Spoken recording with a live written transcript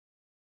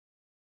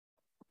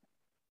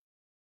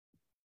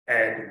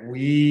And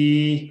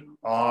we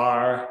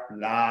are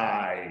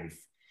live.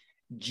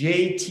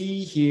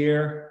 JT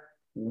here.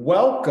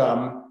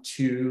 Welcome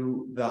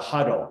to the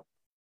huddle.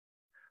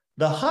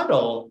 The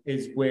huddle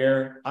is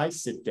where I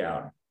sit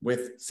down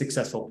with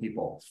successful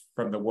people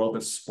from the world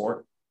of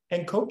sport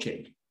and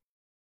coaching.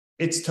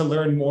 It's to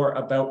learn more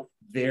about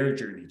their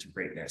journey to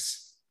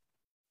greatness.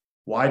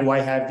 Why do I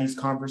have these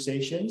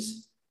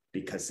conversations?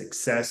 Because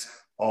success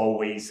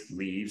always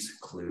leaves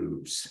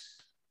clues.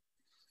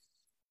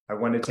 I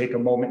want to take a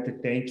moment to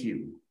thank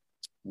you,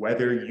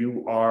 whether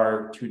you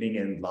are tuning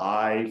in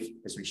live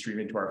as we stream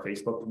into our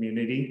Facebook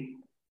community,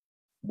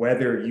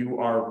 whether you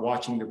are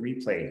watching the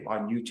replay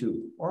on YouTube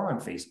or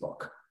on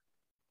Facebook,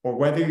 or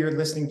whether you're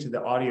listening to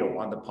the audio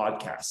on the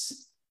podcast.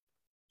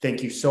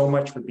 Thank you so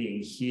much for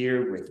being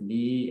here with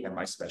me and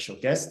my special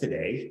guest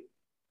today.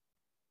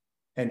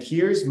 And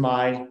here's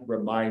my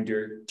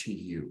reminder to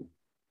you.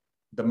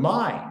 The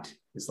mind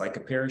is like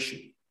a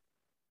parachute.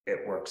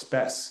 It works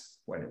best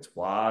when it's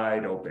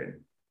wide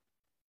open.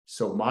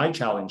 So my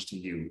challenge to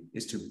you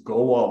is to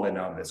go all in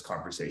on this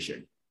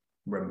conversation,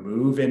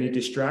 remove any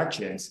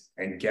distractions,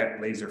 and get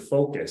laser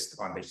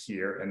focused on the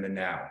here and the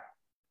now.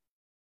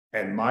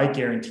 And my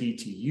guarantee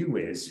to you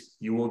is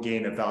you will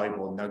gain a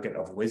valuable nugget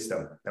of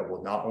wisdom that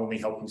will not only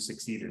help you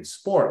succeed in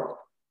sport,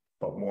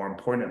 but more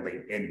importantly,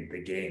 in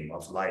the game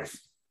of life.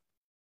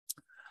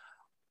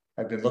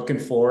 I've been looking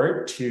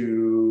forward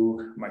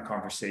to my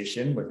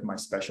conversation with my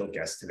special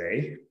guest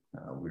today.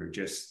 We were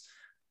just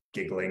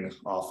giggling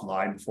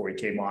offline before we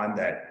came on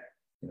that,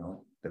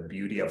 the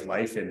beauty of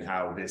life and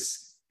how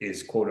this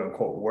is quote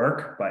unquote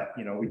work, but,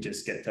 we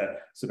just get to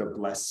sort of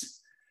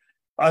bless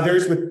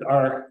others with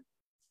our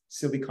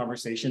silly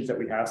conversations that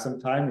we have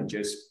sometime and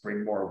just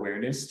bring more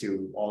awareness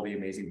to all the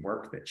amazing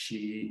work that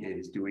she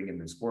is doing in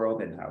this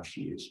world and how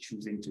she is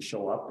choosing to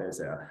show up as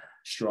a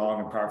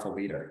strong and powerful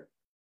leader.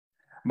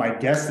 My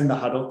guest in the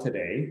huddle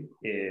today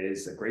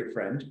is a great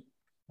friend.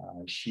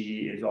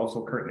 She is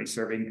also currently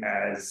serving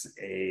as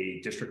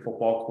a district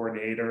football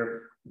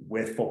coordinator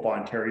with Football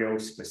Ontario,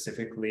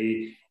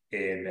 specifically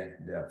in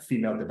the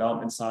female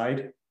development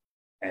side.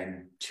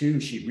 And two,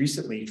 she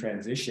recently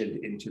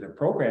transitioned into the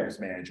programs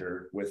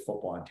manager with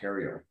Football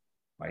Ontario.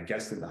 My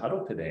guest in the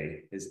huddle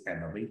today is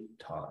Emily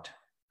Todd.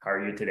 How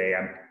are you today,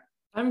 Em?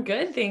 I'm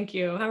good, thank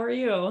you. How are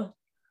you?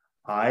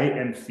 I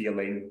am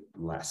feeling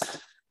blessed.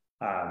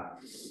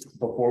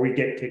 Before we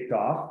get kicked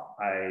off,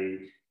 I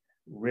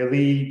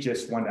really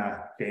just want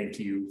to thank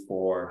you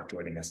for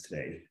joining us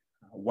today.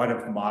 One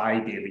of my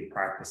daily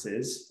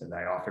practices, and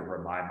I often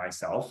remind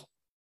myself,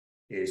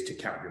 is to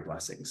count your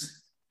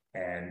blessings.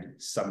 And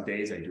some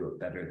days I do it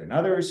better than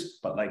others,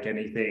 but like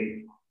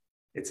anything,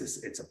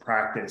 it's a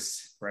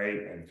practice, right?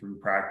 And through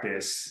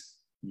practice,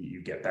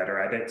 you get better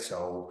at it.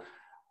 So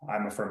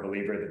I'm a firm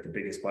believer that the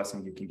biggest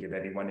blessing you can give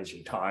anyone is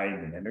your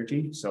time and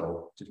energy.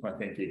 So just want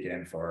to thank you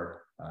again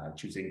for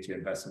choosing to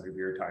invest some of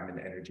your time and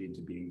energy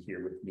into being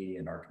here with me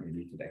and our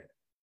community today.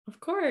 Of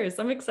course,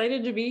 I'm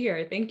excited to be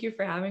here. Thank you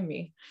for having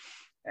me.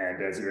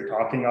 And as we were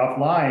talking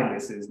offline,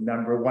 this is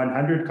number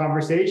 100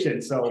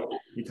 conversation. So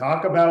you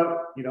talk about,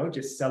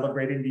 just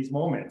celebrating these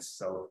moments.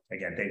 So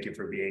again, thank you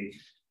for being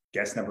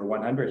guest number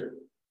 100.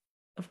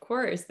 Of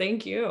course,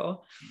 thank you.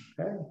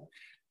 Okay.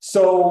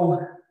 So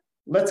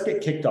let's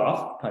get kicked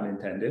off, pun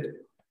intended.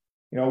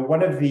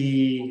 One of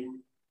the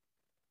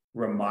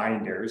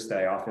reminders that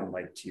I often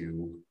like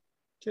to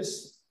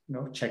just,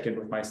 check in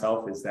with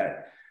myself is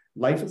that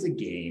life is a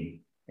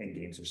game and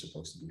games are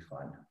supposed to be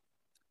fun.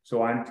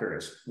 So I'm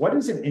curious, what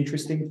is an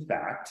interesting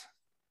fact?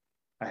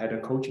 I had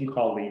a coaching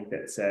colleague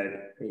that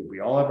said, hey, we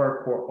all have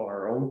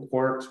our own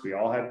quirks. We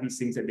all have these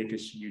things that make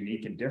us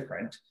unique and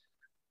different.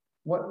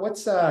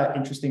 What's an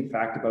interesting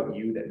fact about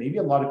you that maybe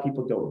a lot of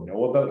people don't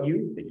know about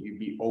you that you'd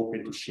be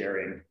open to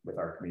sharing with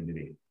our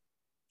community?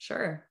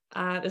 Sure.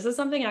 This is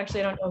something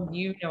actually I don't know if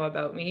you know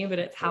about me, but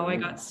it's how I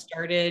got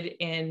started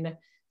in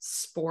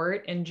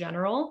sport in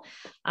general.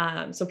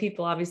 So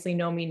people obviously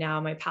know me now,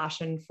 my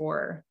passion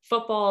for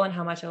football and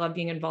how much I love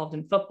being involved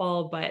in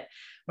football. But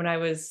when I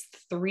was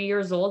 3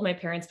 years old, my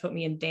parents put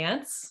me in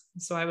dance.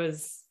 So I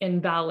was in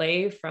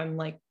ballet from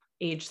like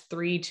age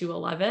 3 to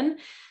 11.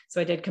 So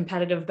I did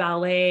competitive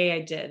ballet.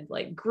 I did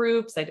like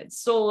groups, I did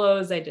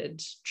solos, I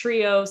did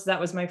trios. So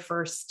that was my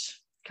first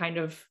kind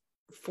of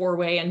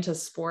foray into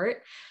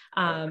sport.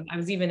 I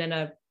was even in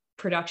a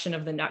production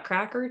of the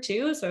Nutcracker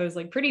too. So I was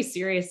like pretty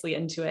seriously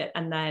into it.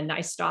 And then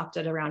I stopped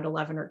at around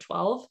 11 or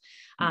 12.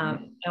 I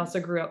also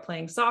grew up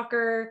playing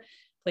soccer,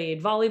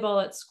 played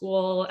volleyball at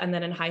school. And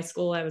then in high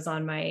school, I was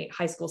on my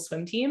high school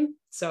swim team.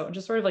 So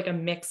just sort of like a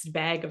mixed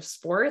bag of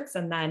sports.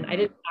 And then I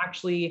didn't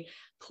actually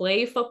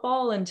play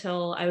football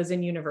until I was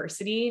in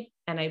university.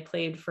 And I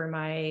played for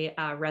my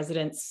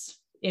residence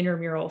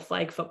intramural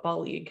flag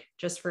football league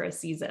just for a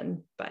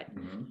season. But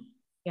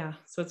yeah,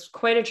 so it's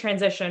quite a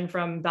transition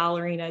from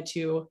ballerina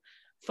to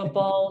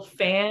football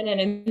fan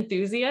and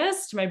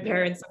enthusiast. My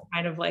parents are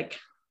kind of like,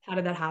 how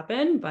did that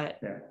happen? But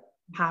I'm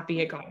happy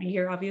it got me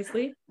here,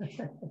 obviously.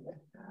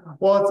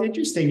 Well, it's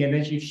interesting. And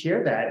as you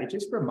share that, it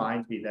just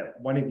reminds me that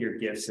one of your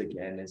gifts,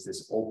 again, is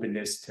this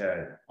openness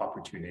to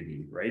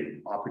opportunity,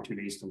 right?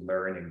 Opportunities to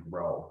learn and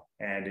grow.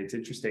 And it's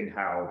interesting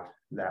how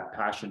that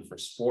passion for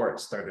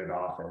sports started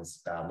off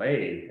as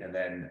ballet and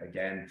then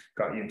again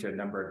got you into a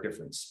number of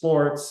different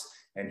sports.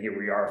 And here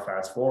we are,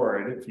 fast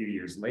forward a few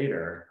years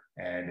later,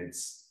 and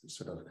it's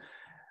sort of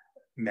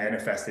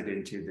manifested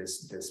into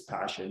this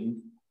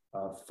passion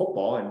of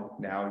football. And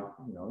now,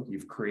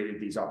 you've created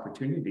these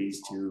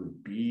opportunities to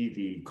be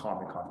the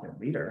calm and confident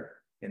leader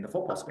in the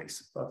football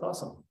space. That's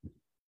awesome.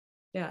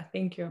 Yeah,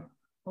 thank you.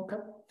 Okay.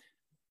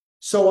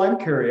 So I'm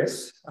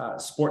curious,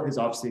 sport has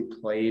obviously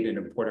played an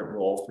important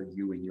role for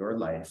you in your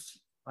life.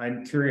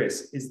 I'm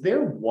curious, is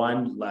there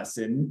one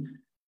lesson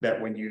that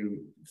when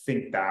you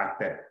think back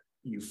that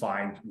you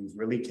find you've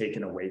really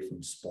taken away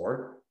from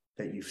sport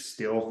that you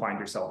still find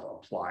yourself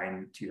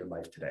applying to your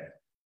life today?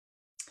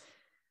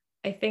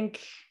 I think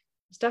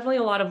there's definitely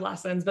a lot of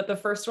lessons, but the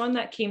first one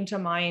that came to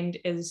mind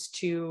is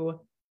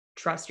to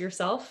trust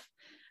yourself.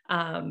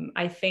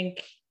 I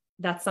think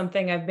that's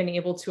something I've been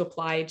able to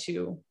apply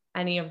to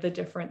any of the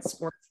different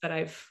sports that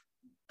I've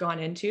gone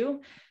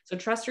into. So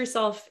trust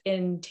yourself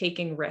in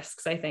taking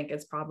risks, I think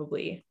is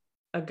probably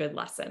a good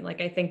lesson. Like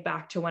I think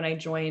back to when I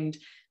joined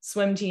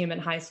swim team in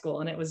high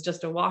school and it was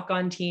just a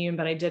walk-on team,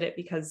 but I did it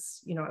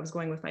because, I was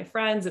going with my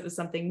friends. It was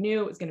something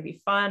new. It was going to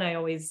be fun. I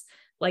always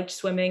liked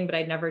swimming, but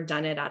I'd never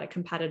done it at a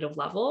competitive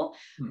level.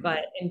 Mm-hmm.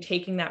 But in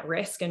taking that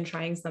risk and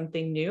trying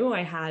something new,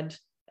 I had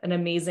an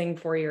amazing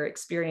 4-year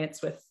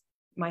experience with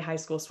my high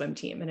school swim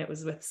team. And it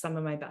was with some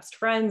of my best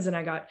friends. And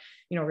I got,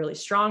 really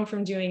strong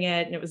from doing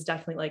it. And it was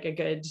definitely like a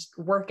good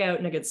workout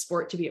and a good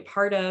sport to be a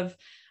part of.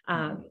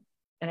 And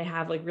I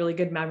have like really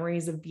good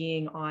memories of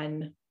being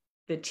on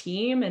the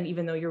team. And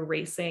even though you're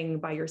racing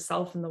by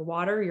yourself in the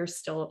water, you're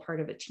still a part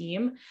of a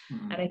team.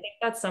 Mm-hmm. And I think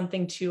that's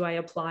something too, I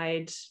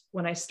applied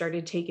when I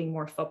started taking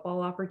more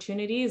football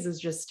opportunities, is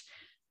just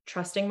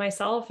trusting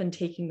myself and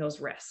taking those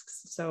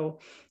risks. So,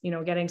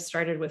 getting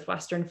started with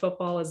Western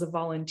football as a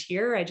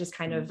volunteer, I just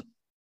kind of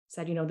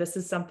said, this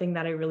is something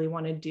that I really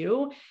want to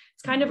do.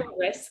 It's kind of a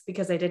risk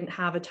because I didn't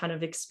have a ton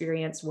of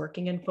experience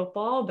working in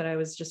football, but I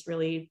was just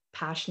really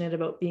passionate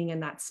about being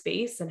in that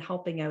space and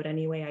helping out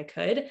any way I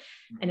could.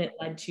 And it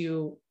led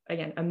to,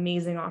 again,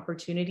 amazing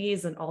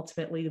opportunities and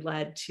ultimately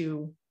led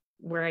to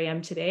where I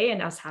am today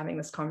and us having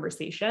this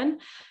conversation.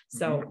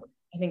 So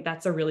I think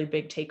that's a really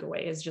big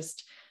takeaway, is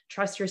just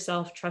trust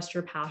yourself, trust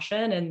your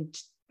passion, and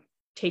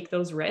take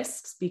those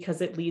risks because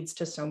it leads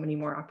to so many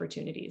more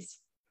opportunities.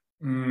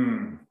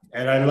 And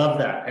I love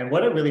that. And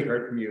what I really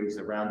heard from you is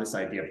around this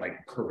idea of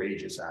like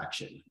courageous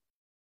action,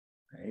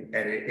 right?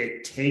 And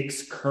it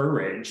takes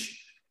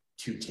courage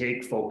to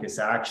take focused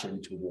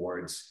action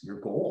towards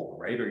your goal,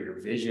 right? Or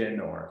your vision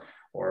or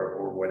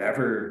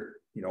whatever,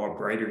 a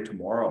brighter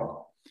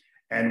tomorrow.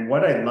 And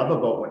what I love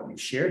about what you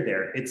shared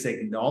there, it's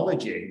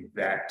acknowledging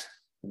that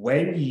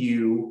when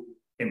you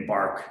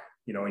embark,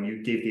 and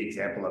you gave the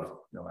example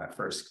of, at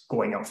first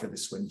going out for the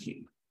swim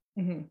team.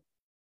 Mm-hmm.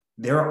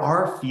 There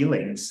are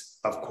feelings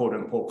of quote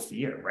unquote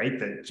fear, right?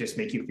 That just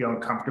make you feel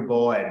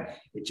uncomfortable and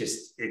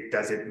it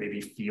doesn't maybe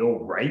feel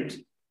right,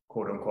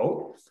 quote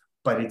unquote.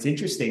 But it's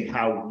interesting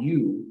how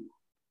you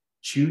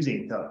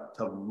choosing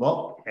to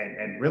look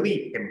and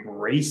really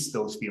embrace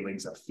those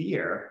feelings of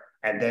fear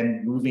and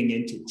then moving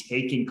into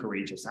taking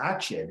courageous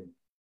action,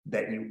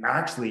 that you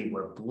actually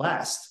were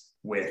blessed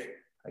with,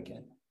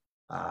 again,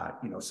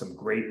 some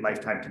great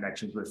lifetime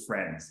connections with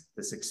friends,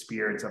 this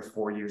experience of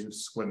 4 years of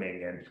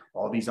swimming and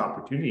all these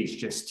opportunities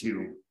just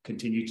to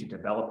continue to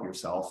develop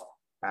yourself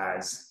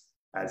as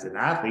an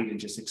athlete and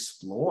just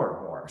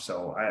explore more.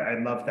 So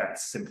I love that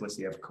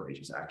simplicity of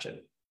courageous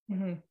action.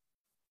 Mm-hmm.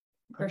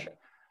 For sure.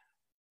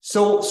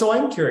 So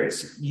I'm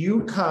curious,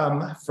 you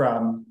come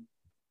from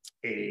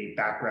a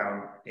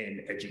background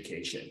in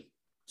education.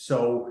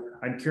 So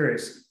I'm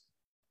curious,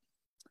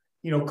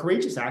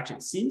 courageous action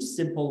seems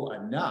simple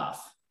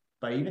enough,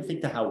 but I even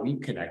think to how we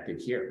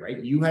connected here,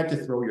 right? You had to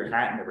throw your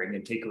hat in the ring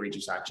and take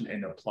courageous action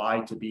and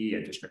apply to be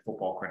a district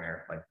football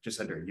coordinator like just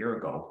under a year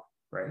ago,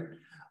 right?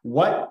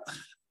 What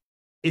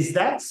is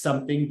that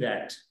something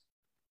that,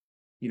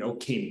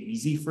 came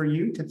easy for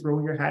you to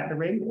throw your hat in the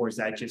ring? Or is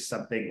that just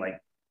something like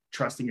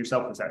trusting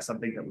yourself? Was that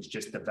something that was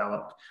just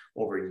developed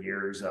over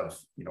years of,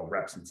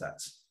 reps and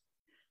sets?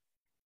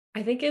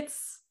 I think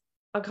it's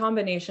a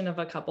combination of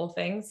a couple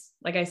things.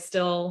 Like I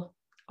still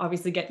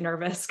obviously get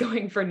nervous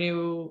going for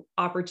new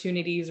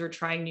opportunities or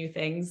trying new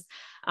things.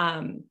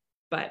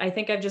 But I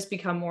think I've just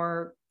become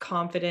more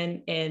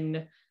confident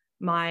in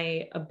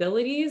my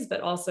abilities,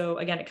 but also,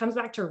 again, it comes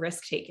back to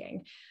risk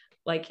taking.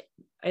 Like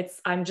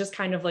I'm just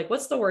kind of like,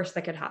 what's the worst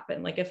that could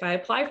happen? Like if I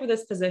apply for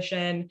this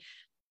position,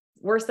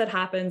 worst that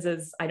happens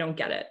is I don't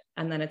get it,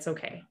 and then it's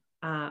okay.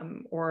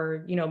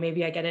 Or,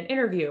 maybe I get an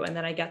interview and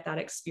then I get that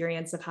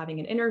experience of having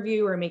an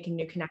interview or making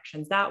new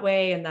connections that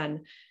way. And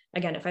then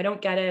again, if I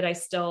don't get it, I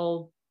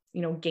still,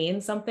 gain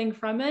something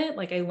from it.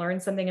 Like I learn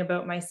something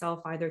about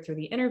myself either through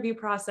the interview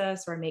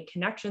process or I make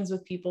connections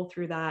with people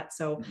through that.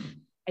 So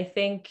I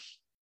think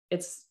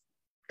it's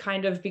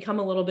kind of become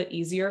a little bit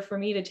easier for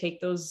me to take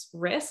those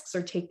risks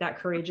or take that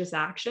courageous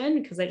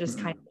action, because I just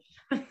kind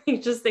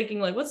of just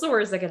thinking like, what's the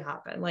worst that could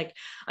happen? Like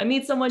I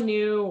meet someone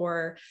new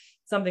or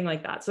something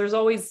like that. So there's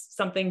always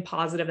something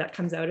positive that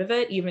comes out of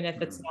it, even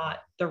if it's not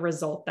the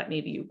result that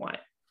maybe you want.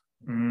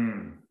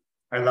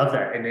 I love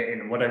that.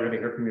 And what I really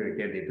heard from you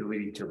again, the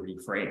ability to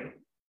reframe.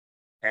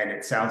 And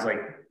it sounds like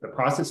the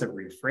process of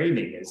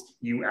reframing is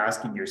you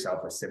asking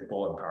yourself a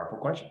simple and powerful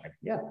question. Like,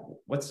 yeah,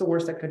 what's the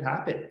worst that could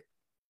happen?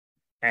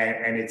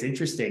 And it's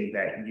interesting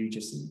that you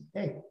just,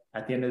 hey,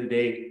 at the end of the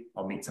day,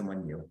 I'll meet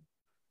someone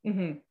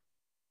new.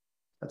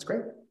 That's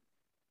great.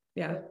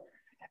 Yeah.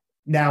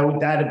 Now,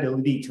 that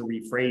ability to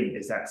reframe,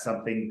 is that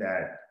something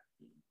that,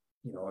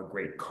 a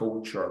great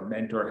coach or a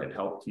mentor had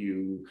helped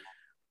you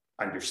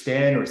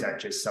understand, or is that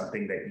just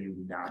something that you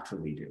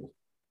naturally do?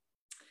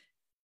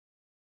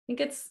 I think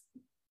it's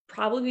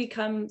probably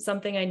become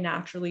something I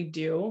naturally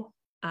do.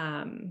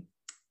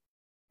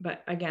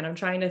 But again, I'm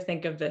trying to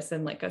think of this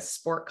in like a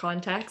sport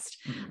context.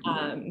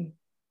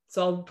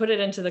 So I'll put it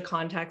into the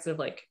context of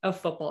like a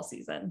football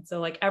season. So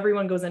like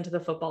everyone goes into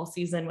the football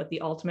season with the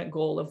ultimate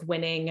goal of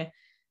winning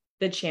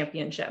the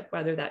championship,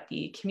 whether that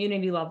be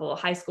community level,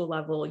 high school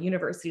level,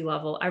 university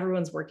level,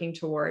 everyone's working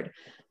toward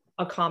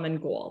a common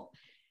goal.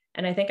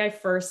 And I think I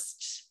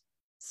first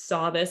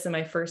saw this in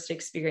my first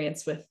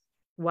experience with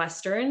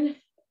Western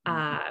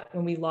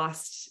when we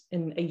lost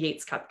in a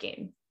Yates Cup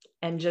game,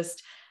 and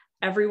just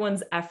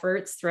everyone's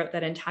efforts throughout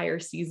that entire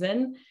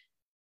season.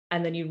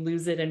 And then you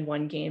lose it in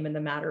one game in the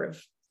matter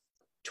of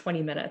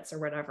 20 minutes or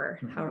whatever,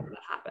 however that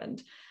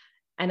happened.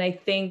 And I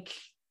think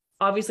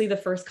obviously the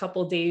first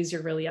couple of days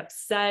you're really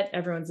upset.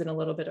 Everyone's in a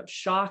little bit of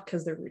shock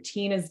because their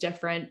routine is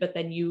different, but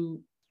then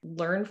you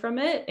learn from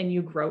it and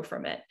you grow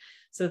from it.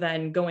 So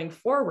then going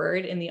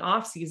forward in the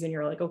off season,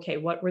 you're like, okay,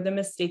 what were the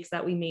mistakes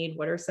that we made?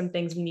 What are some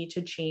things we need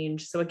to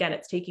change? So again,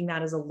 it's taking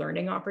that as a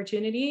learning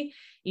opportunity,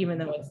 even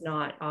though it's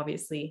not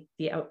obviously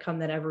the outcome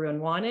that everyone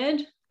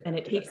wanted. And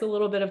it takes a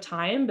little bit of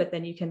time, but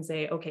then you can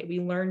say, okay, we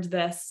learned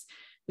this,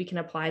 we can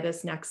apply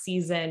this next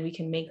season, we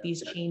can make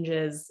these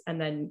changes. And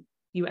then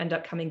you end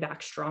up coming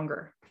back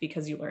stronger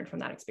because you learned from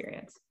that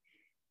experience.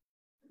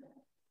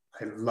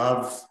 I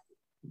love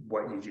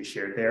what you just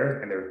shared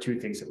there. And there were two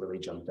things that really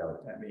jumped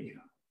out at me.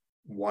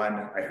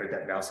 One, I heard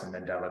that Nelson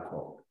Mandela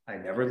quote, I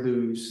never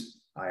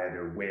lose, I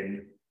either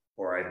win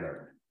or I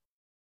learn.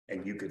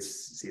 And you could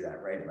see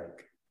that, right?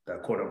 Like the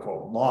quote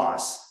unquote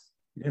loss,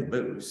 you didn't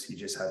lose. You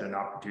just had an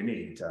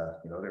opportunity to,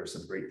 there were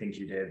some great things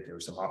you did. There were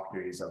some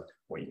opportunities of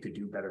what you could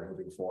do better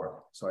moving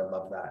forward. So I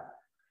love that.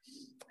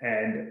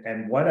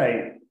 And what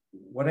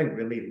I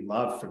really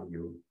love from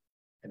you,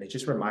 and it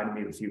just reminded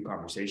me of a few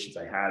conversations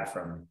I had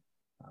from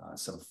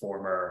some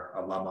former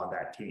alum on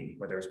that team,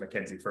 whether it was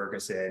Mackenzie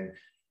Ferguson,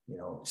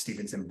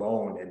 Stevenson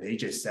Bone, and they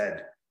just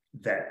said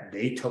that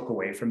they took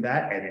away from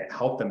that and it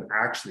helped them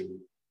actually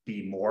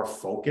be more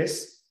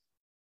focused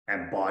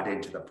and bought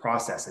into the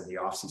process in the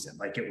off season.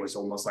 Like it was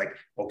almost like,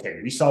 okay,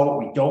 we saw what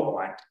we don't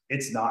want.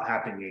 It's not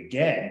happening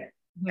again.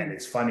 And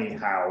it's funny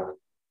how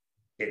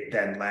it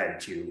then led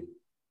to,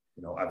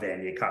 a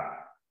Vanier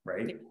Cup,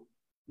 right?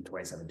 In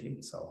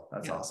 2017. So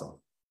that's awesome.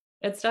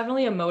 It's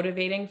definitely a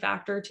motivating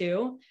factor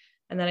too.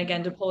 And then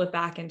again, to pull it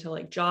back into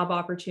like job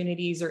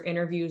opportunities or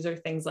interviews or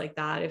things like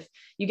that, if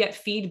you get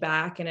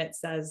feedback and it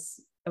says,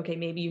 okay,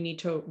 maybe you need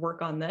to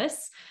work on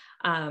this.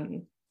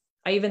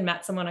 I even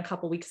met someone a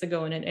couple of weeks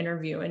ago in an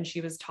interview, and she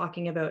was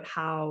talking about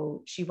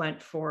how she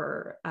went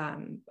for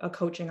a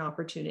coaching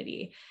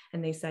opportunity.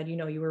 And they said,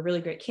 you were a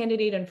really great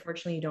candidate.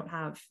 Unfortunately, you don't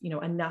have,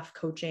 enough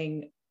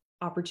coaching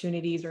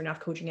opportunities or enough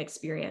coaching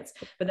experience.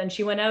 But then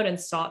she went out and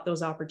sought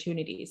those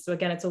opportunities. So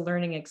again, it's a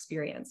learning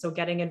experience. So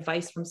getting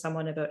advice from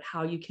someone about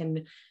how you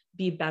can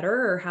be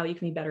better or how you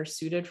can be better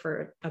suited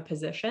for a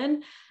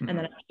position, and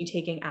then actually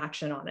taking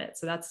action on it.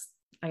 So that's,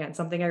 again,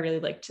 something I really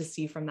like to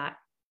see from that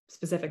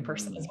specific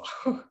person as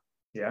well.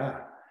 Yeah.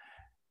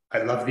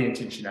 I love the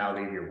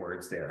intentionality of your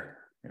words there.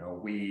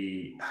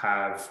 We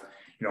have,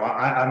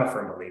 I'm a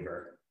firm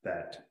believer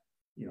that,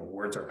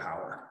 words are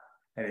power.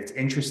 And it's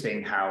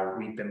interesting how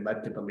we've been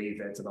led to believe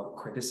that it's about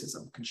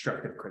criticism,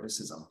 constructive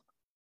criticism,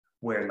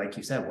 where, like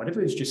you said, what if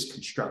it was just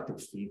constructive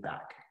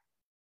feedback?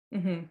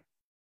 And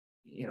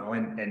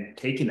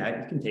taking that,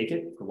 you can take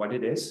it for what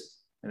it is.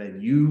 And then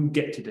you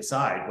get to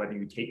decide whether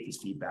you take this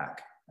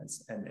feedback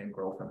and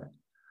grow from it.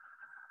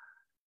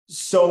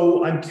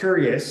 So I'm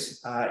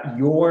curious,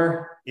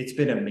 it's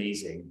been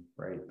amazing,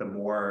 right? The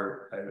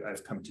more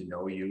I've come to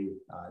know you,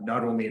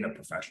 not only in a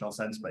professional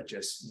sense, but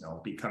just,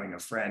 becoming a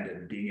friend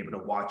and being able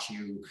to watch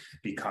you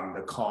become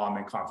the calm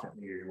and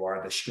confident leader you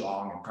are, the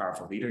strong and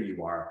powerful leader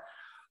you are.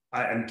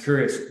 I'm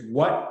curious,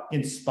 what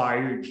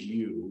inspired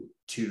you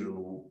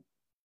to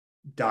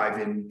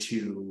dive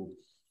into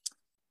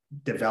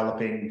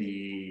developing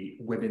the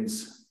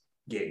women's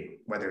game,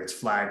 whether it's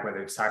flag,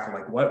 whether it's tackle?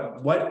 Like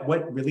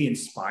what really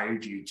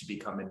inspired you to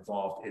become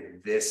involved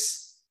in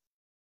this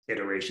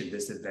iteration,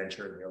 this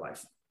adventure in your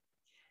life?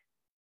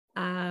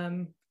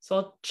 So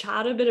I'll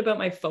chat a bit about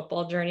my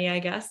football journey, I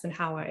guess, and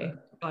how I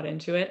got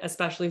into it,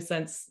 especially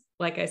since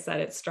like I said,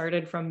 it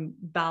started from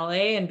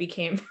ballet and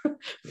became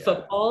Yeah.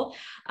 football.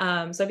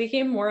 So I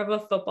became more of a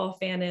football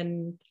fan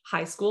in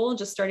high school,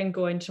 just starting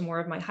going to more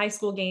of my high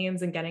school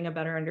games and getting a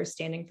better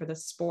understanding for the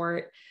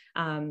sport.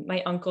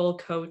 My uncle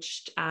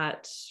coached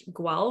at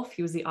Guelph.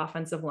 He was the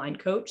offensive line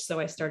coach. So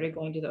I started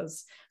going to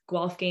those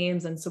Guelph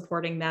games and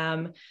supporting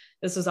them.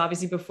 This was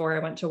obviously before I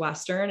went to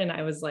Western, and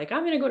I was like,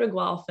 I'm going to go to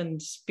Guelph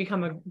and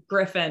become a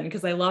Griffin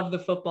because I love the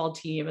football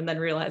team, and then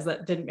realized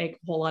that didn't make a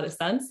whole lot of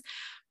sense.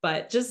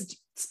 But just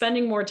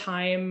spending more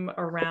time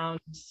around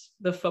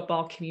the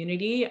football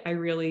community, I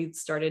really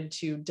started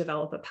to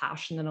develop a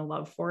passion and a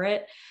love for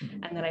it.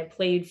 Mm-hmm. And then I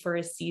played for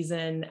a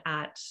season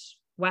at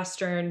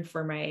Western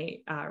for my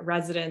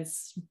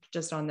residents,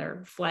 just on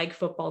their flag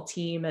football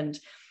team. And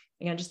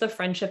just the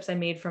friendships I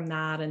made from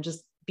that, and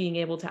just being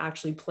able to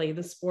actually play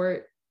the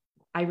sport,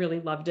 I really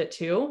loved it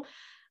too.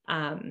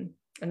 And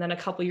then a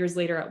couple years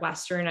later at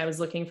Western, I was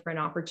looking for an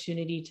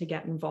opportunity to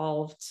get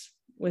involved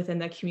within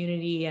the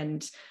community.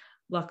 And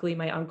luckily,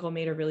 my uncle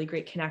made a really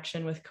great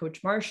connection with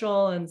Coach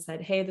Marshall and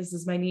said, hey, this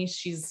is my niece.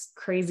 She's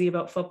crazy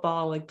about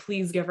football. Like,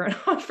 please give her an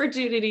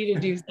opportunity to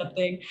do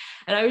something.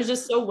 And I was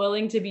just so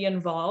willing to be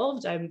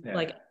involved. I'm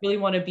like, I really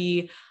want to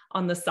be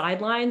on the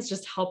sidelines,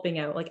 just helping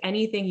out. Like,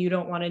 anything you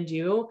don't want to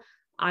do,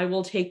 I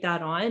will take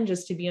that on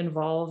just to be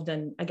involved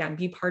and, again,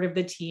 be part of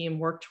the team,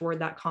 work toward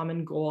that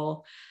common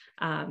goal.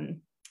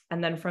 And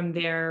then from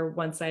there,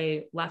 once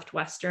I left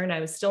Western, I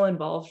was still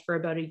involved for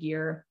about a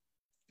year,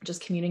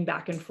 just commuting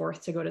back and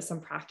forth to go to some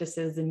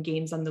practices and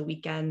games on the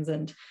weekends.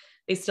 And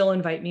they still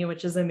invite me,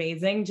 which is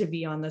amazing, to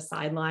be on the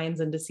sidelines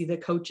and to see the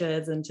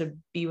coaches and to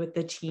be with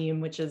the team,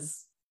 which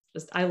is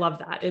just, I love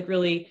that. It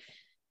really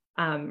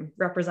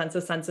represents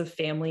a sense of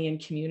family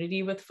and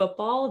community with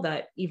football,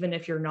 that even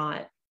if you're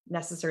not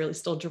necessarily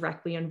still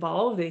directly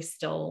involved, they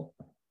still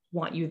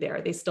want you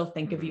there. They still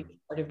think of you as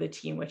part of the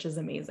team, which is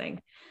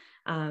amazing.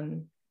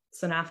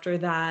 So after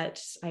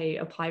that, I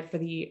applied for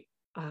the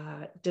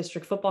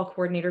district football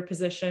coordinator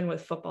position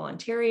with Football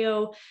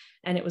Ontario,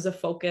 and it was a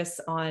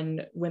focus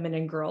on women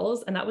and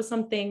girls. And that was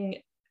something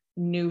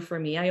new for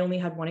me. I only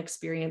had one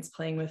experience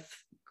playing with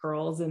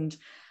girls, and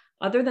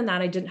other than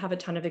that, I didn't have a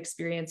ton of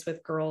experience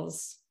with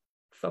girls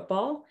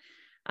football.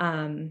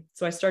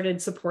 So I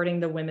started supporting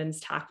the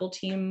women's tackle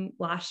team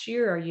last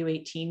year, our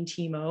U18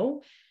 Team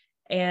O.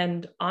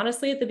 And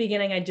honestly, at the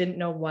beginning, I didn't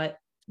know what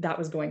that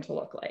was going to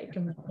look like.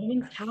 I'm like,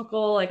 women's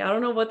tackle, like, I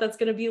don't know what that's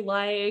going to be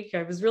like.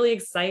 I was really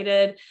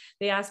excited.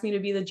 They asked me to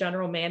be the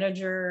general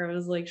manager. I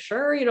was like,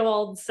 sure,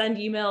 I'll send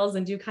emails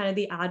and do kind of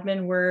the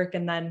admin work.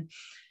 And then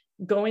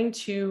going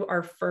to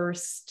our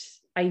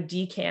first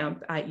ID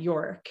camp at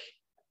York,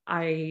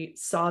 I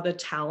saw the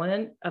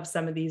talent of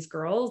some of these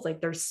girls,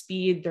 like their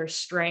speed, their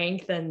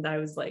strength. And I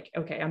was like,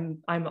 okay,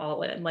 I'm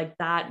all in. Like,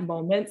 that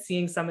moment,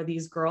 seeing some of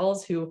these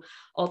girls who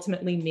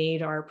ultimately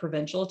made our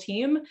provincial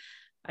team,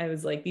 I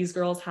was like, these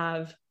girls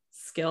have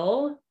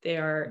skill. They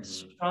are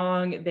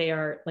strong. They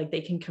are like,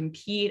 they can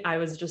compete. I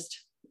was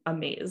just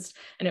amazed.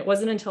 And it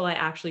wasn't until I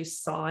actually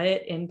saw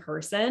it in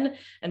person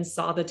and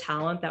saw the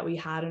talent that we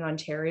had in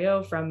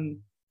Ontario from,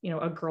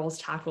 a girls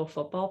tackle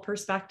football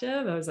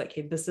perspective, I was like,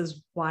 hey, this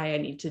is why I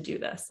need to do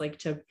this, like,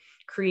 to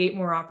create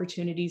more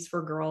opportunities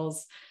for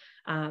girls,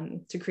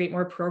 to create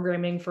more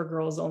programming for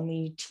girls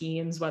only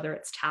teams, whether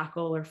it's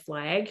tackle or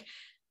flag.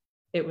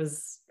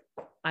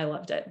 I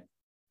loved it.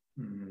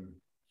 Mm-hmm.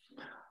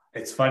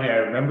 It's funny. I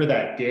remember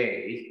that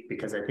day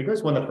because I think it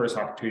was one of the first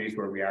opportunities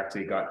where we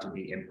actually got to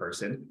be in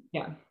person.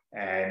 Yeah.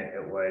 And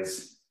it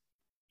was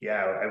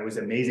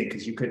amazing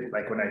because you could,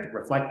 like, when I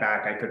reflect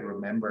back, I could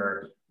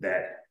remember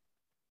that.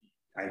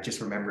 I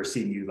just remember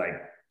seeing you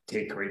like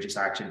take courageous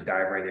action,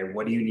 dive right in.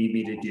 What do you need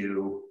me to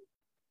do?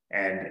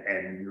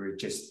 And you were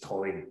just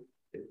totally.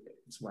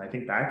 So when I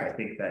think back, I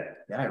think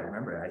that, I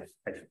remember.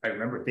 I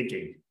remember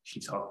thinking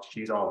she's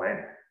all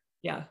in.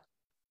 Yeah.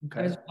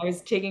 Okay. I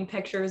was taking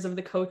pictures of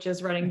the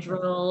coaches running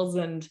drills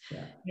and,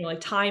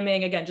 like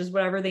timing, again, just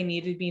whatever they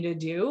needed me to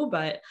do.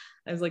 But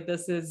I was like,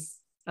 this is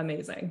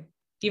amazing.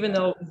 Even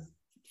though it was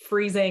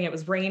freezing, it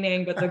was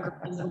raining, but the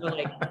girls were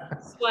like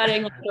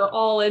sweating, like they're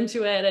all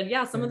into it.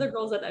 And some of the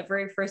girls at that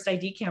very first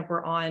ID camp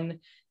were on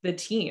the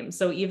team.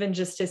 So even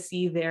just to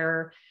see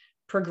their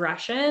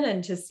progression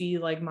and to see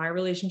like my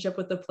relationship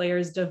with the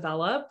players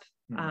develop,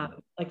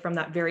 like from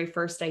that very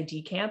first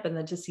ID camp, and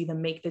then to see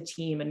them make the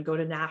team and go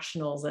to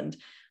nationals and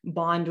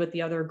bond with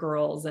the other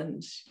girls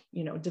and,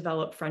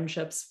 develop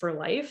friendships for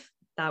life.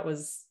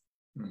 That's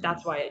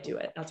why I do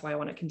it. That's why I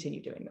want to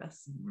continue doing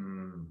this.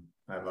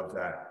 I love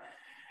that.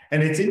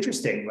 And it's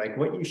interesting, like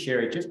what you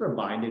shared, it just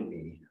reminded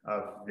me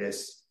of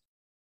this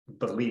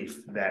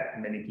belief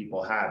that many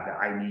people have, that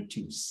I need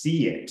to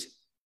see it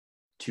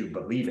to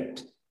believe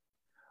it.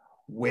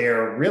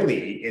 Where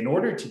really, in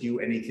order to do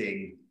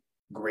anything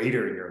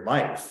greater in your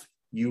life,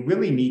 you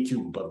really need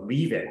to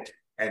believe it,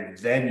 and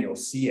then you'll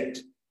see it.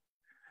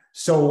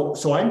 So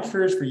I'm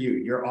curious for you.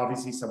 You're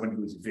obviously someone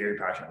who's very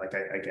passionate. Like,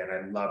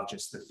 I love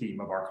just the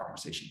theme of our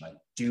conversation. Like,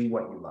 do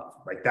what you love.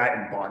 Like, that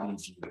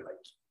embodies you.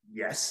 Like,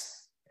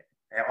 yes,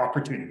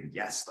 opportunity.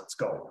 Yes, let's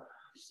go.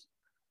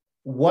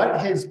 What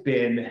has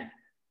been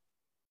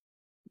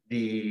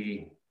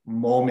the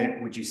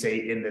moment, would you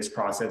say, in this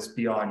process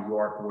beyond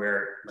York,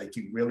 where like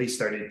you really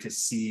started to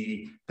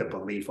see the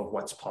belief of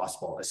what's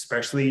possible,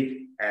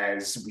 especially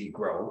as we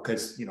grow?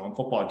 Because, you know, in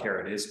Football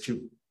Ontario, it is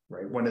too,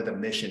 right? One of the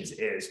missions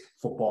is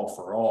football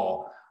for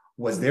all.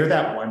 Was there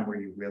that one where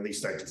you really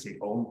start to see,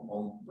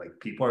 like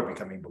people are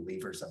becoming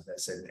believers of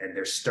this, and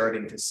they're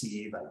starting to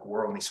see like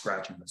we're only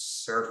scratching the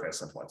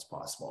surface of what's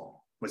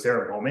possible? Was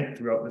there a moment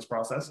throughout this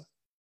process?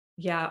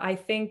 Yeah, I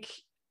think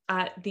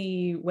at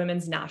the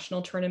women's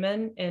national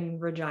tournament in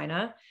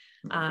Regina.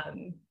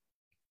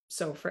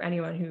 So for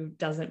anyone who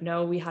doesn't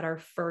know, we had our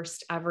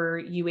first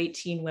ever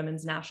U18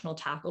 women's national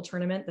tackle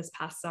tournament this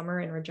past summer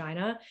in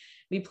Regina.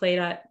 We played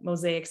at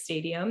Mosaic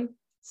Stadium.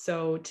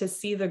 So to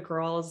see the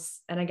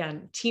girls, and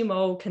again, Team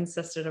O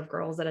consisted of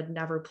girls that had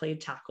never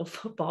played tackle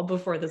football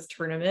before this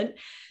tournament.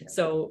 Yeah.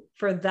 So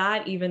for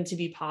that even to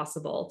be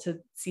possible, to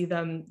see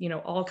them, you know,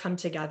 all come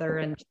together,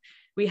 and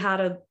we had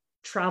a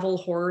travel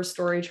horror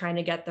story trying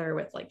to get there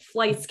with like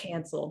flights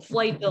canceled,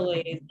 flight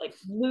delays, like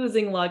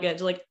losing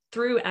luggage, like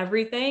through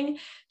everything,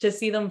 to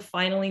see them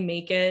finally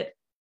make it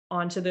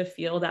onto the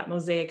field at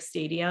Mosaic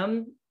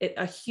Stadium,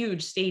 a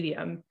huge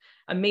stadium,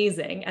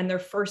 amazing. And their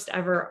first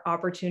ever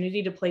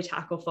opportunity to play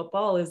tackle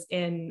football is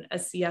in a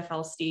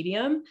CFL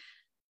stadium,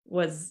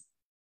 was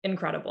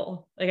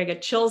incredible. Like I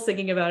get chills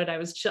thinking about it. I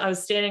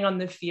was standing on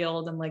the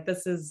field. I'm like,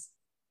 this is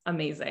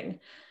amazing.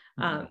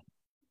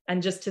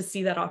 And just to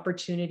see that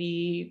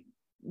opportunity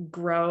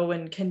grow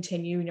and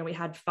continue, you know, we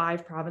had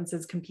 5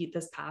 provinces compete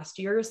this past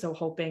year. So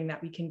hoping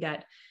that we can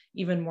get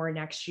even more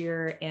next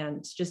year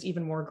and just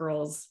even more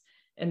girls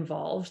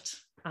involved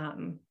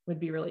would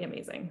be really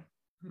amazing.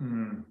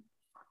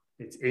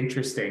 It's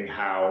interesting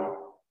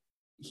how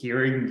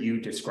hearing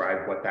you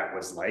describe what that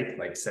was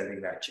like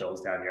sending that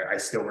chills down here. I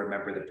still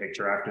remember the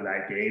picture after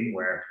that game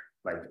where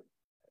like,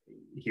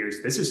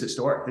 this is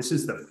historic. This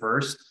is the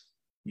first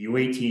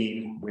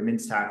U18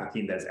 women's tackle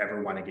team that's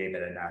ever won a game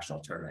at a national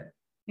tournament.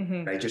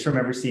 I just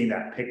remember seeing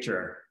that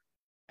picture,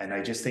 and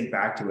I just think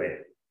back to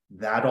it.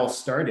 That all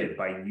started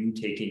by you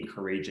taking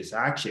courageous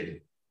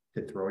action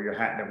to throw your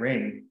hat in the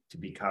ring to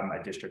become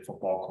a district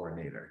football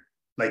coordinator.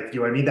 Like, you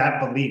know what I mean? That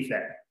belief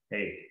that,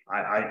 hey,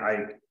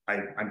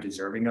 I'm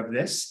deserving of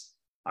this.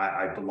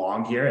 I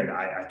belong here, and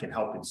I can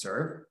help and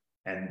serve.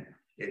 And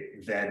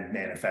it then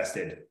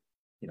manifested,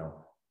 you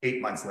know,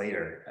 8 months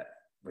later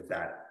with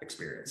that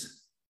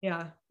experience.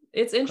 Yeah.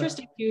 It's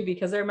interesting too,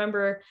 because I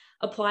remember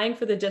applying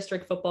for the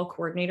district football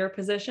coordinator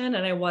position,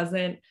 and I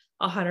wasn't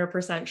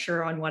 100%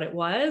 sure on what it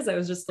was. I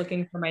was just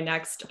looking for my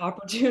next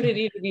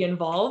opportunity to be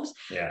involved.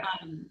 Yeah.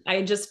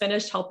 I just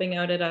finished helping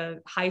out at a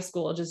high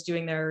school, just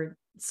doing their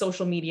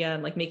social media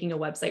and like making a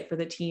website for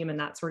the team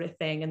and that sort of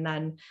thing. And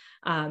then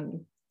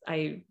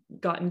I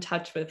got in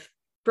touch with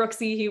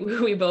Brooksy,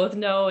 who we both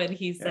know, and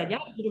he said, yeah,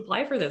 you can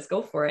apply for this,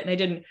 go for it. And I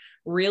didn't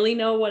really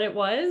know what it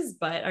was,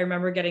 but I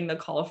remember getting the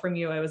call from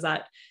you. I was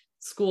at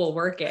school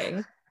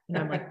working, and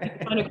I'm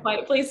like, find a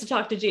quiet place to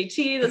talk to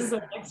JT. This is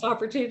my next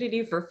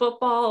opportunity for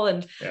football.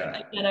 And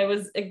I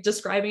was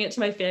describing it to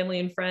my family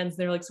and friends, and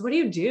they're like, so what do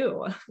you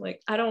do? I'm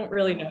like, I don't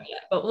really know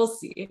yet, but we'll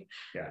see.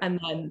 And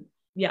then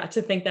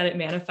to think that it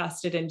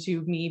manifested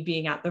into me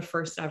being at the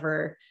first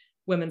ever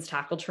women's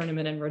tackle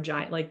tournament in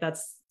Regina, like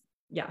that's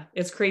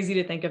it's crazy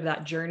to think of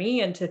that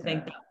journey, and to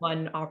think that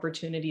one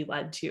opportunity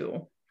led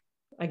to,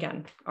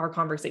 again, our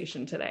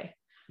conversation today.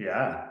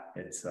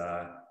 It's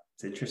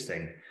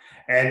interesting.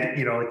 And,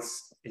 you know,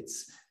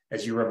 it's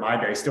as you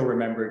remind, I still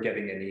remember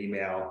getting an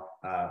email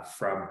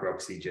from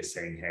Brooksy just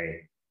saying, hey,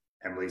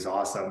 Emily's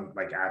awesome,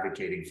 like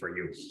advocating for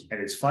you. And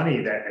it's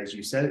funny that, as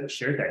you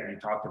shared that, you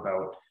talked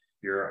about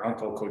your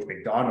uncle, Coach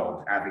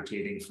McDonald,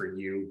 advocating for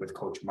you with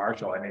Coach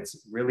Marshall. And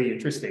it's really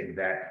interesting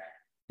that,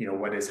 you know,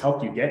 what has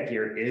helped you get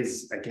here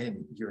is,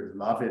 again, your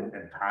love and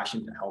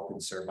passion to help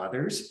and serve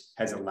others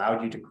has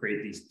allowed you to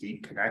create these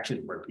deep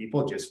connections where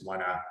people just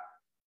want to,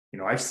 you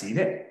know, I've seen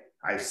it.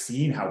 I've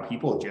seen how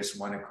people just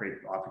want to create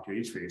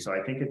opportunities for you. So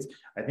I think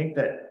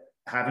that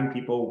having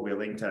people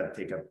willing to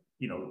take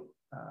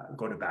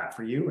go to bat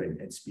for you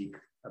and speak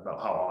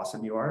about how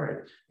awesome you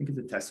are, I think it's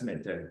a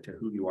testament to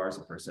who you are as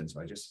a person. So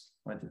I just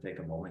wanted to take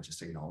a moment just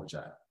to acknowledge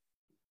that.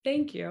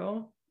 Thank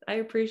you. I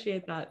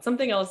appreciate that.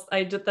 Something else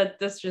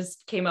this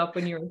just came up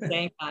when you were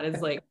saying that is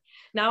like,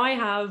 now I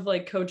have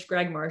like Coach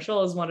Greg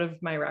Marshall as one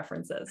of my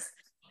references.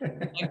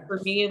 Like for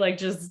me, like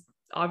just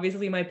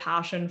obviously my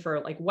passion for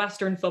like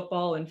Western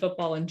football and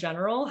football in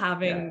general,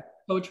 having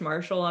Coach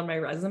Marshall on my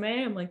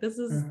resume, I'm like, this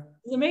is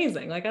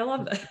amazing. Like, I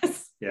love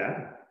this.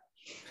 Yeah.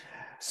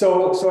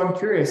 So I'm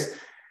curious,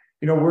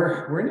 you know,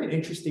 we're in an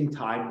interesting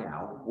time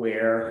now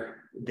where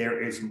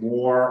there is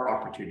more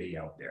opportunity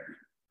out there,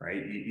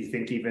 right? You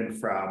think even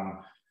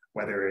from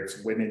whether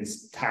it's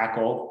women's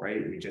tackle,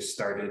 right? We just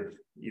started,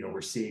 you know,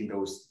 we're seeing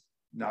those,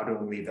 not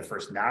only the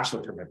first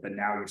national tournament, but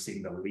now you're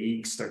seeing the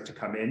leagues start to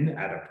come in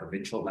at a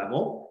provincial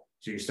level.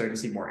 So you're starting to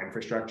see more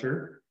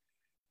infrastructure,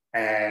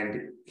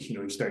 and, you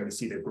know, you're starting to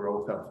see the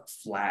growth of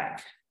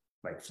flag,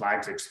 like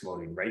flags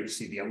exploding, right? You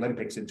see the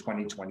Olympics in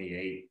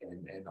 2028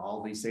 and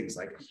all these things.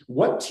 Like,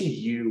 what to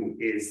you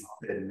is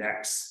the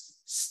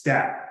next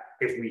step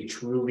if we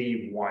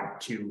truly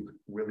want to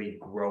really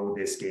grow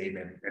this game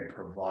and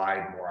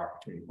provide more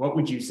opportunity? What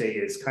would you say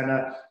is kind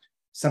of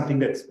something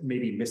that's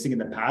maybe missing in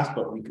the past,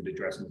 but we could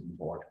address moving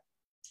forward?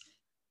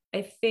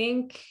 I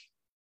think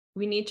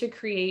we need to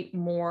create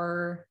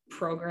more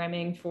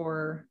programming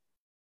for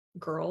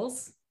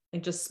girls,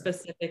 and just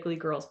specifically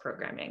girls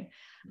programming.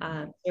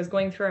 I was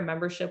going through a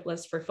membership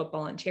list for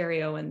Football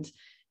Ontario, and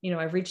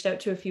I've reached out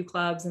to a few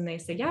clubs, and they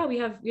say, yeah, we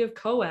have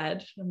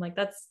co-ed. I'm like,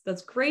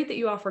 that's great that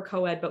you offer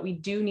co-ed, but we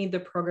do need the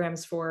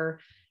programs for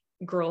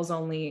girls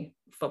only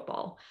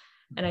football.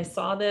 And I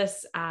saw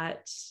this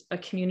at a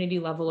community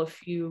level a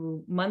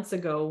few months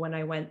ago when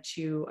I went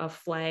to a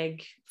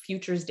flag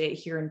futures day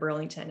here in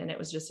Burlington. And it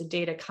was just a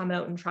day to come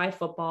out and try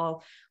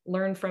football,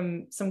 learn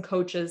from some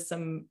coaches,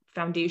 some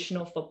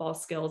foundational football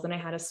skills. And I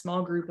had a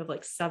small group of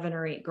like 7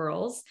 or 8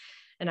 girls.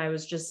 And I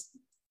was just,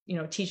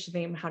 teaching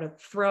them how to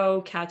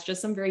throw, catch,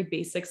 just some very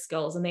basic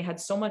skills. And they had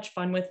so much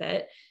fun with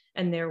it.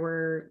 And there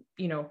were,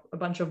 a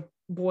bunch of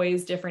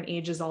boys, different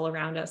ages all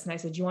around us. And I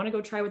said, do you want to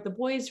go try with the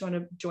boys? Do you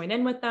want to join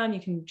in with them? You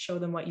can show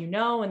them what you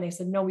know. And they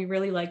said, no, we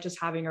really like just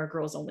having our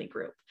girls only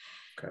group.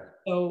 Okay.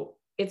 So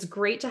it's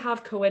great to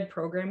have co-ed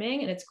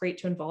programming, and it's great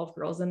to involve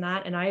girls in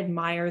that. And I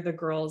admire the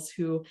girls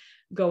who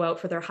go out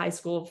for their high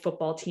school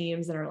football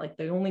teams and are like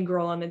the only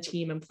girl on the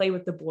team and play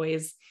with the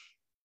boys.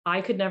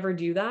 I could never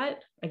do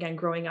that. Again,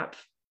 growing up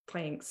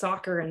playing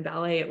soccer and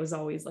ballet, it was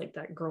always like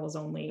that girls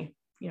only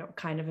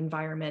kind of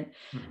environment.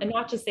 And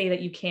not to say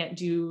that you can't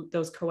do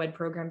those co-ed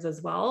programs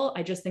as well.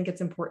 I just think it's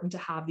important to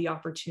have the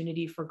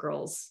opportunity for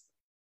girls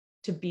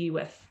to be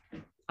with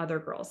other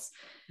girls,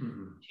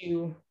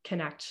 to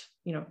connect,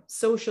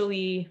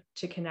 socially,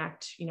 to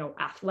connect,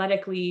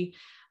 athletically.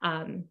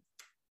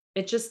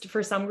 It just,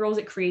 for some girls,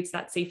 it creates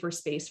that safer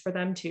space for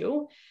them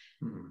too.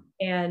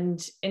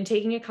 And in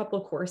taking a couple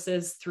of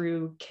courses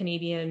through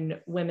Canadian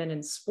Women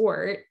in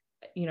Sport,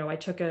 I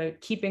took a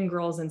Keeping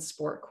Girls in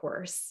Sport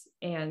course.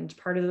 And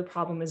part of the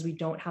problem is we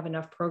don't have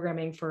enough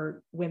programming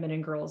for women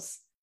and girls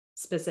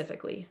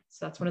specifically.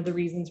 So that's one of the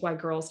reasons why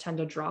girls tend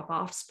to drop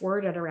off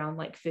sport at around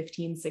like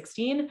 15,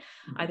 16,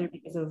 either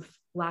because of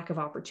lack of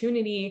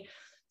opportunity.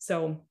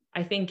 So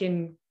I think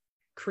in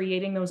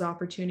creating those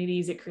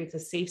opportunities, it creates a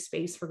safe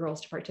space for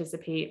girls to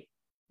participate.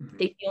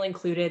 They feel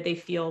included. They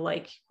feel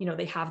like,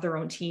 they have their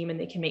own team and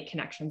they can make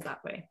connections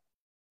that way.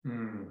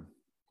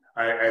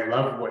 I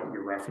love what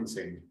you're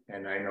referencing.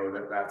 And I know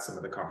that that's some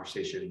of the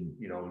conversation,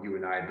 you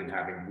and I have been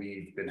having,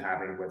 we've been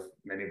having with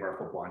many of our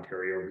Football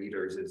Ontario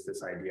leaders, is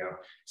this idea of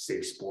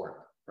safe sport,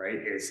 right?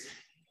 Is,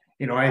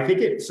 I think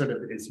it sort of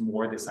is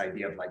more this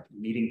idea of like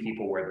meeting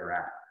people where they're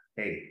at.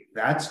 Hey,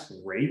 that's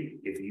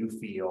great if you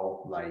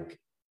feel like,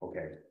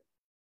 okay,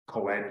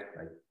 co-ed,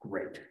 like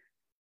great.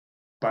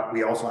 But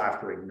we also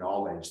have to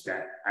acknowledge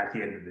that at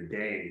the end of the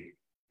day,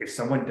 if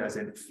someone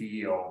doesn't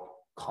feel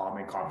calm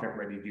and confident,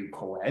 ready to do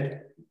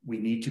co-ed, we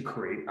need to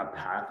create a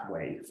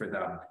pathway for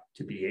them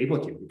to be able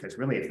to, because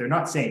really, if they're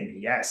not saying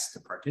yes to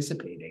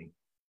participating,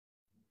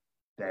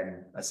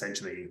 then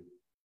essentially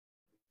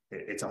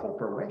it's a hope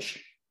or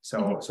wish.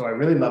 So I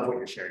really love what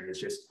you're sharing, is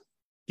just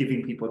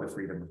giving people the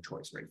freedom of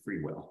choice, right?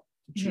 Free will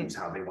to choose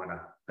how they want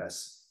to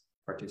best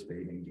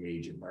participate,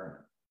 engage, and learn.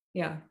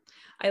 Yeah.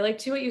 I like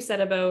too what you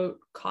said about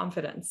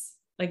confidence.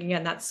 Like,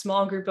 again, that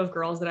small group of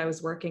girls that I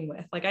was working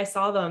with, like I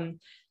saw them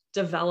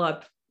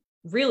develop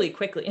really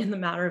quickly in the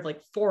matter of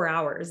like 4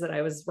 hours that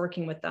I was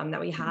working with them,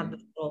 that we had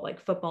this little like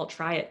football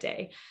try it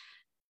day.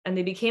 And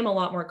they became a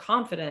lot more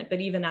confident.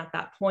 But even at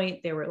that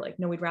point, they were like,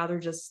 no, we'd rather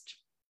just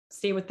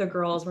stay with the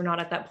girls. We're not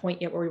at that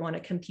point yet where we want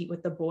to compete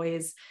with the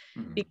boys.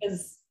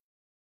 Because,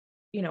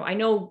 I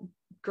know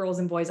girls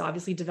and boys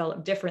obviously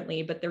develop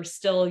differently, but they're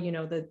still,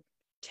 the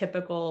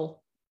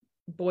typical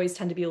boys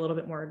tend to be a little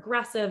bit more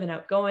aggressive and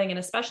outgoing. And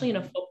especially in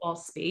a football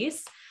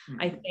space,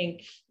 I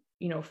think,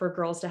 for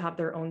girls to have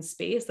their own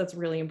space, that's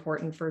really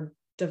important for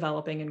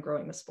developing and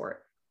growing the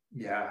sport.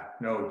 Yeah,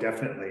 no,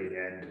 definitely.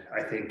 And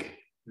I think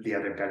the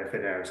other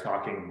benefit, I was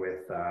talking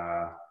with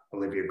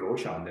Olivia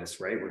Ghosh on this,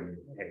 right? When,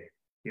 hey,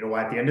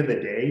 at the end of the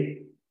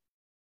day,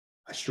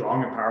 a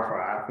strong and powerful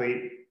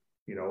athlete,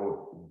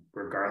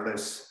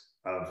 regardless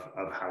of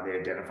how they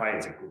identify,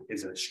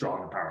 is a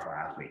strong and powerful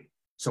athlete.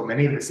 So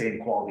many of the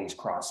same qualities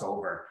cross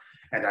over.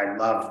 And I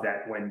love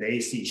that when they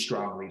see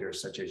strong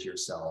leaders such as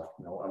yourself,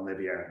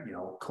 Olivia,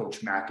 Coach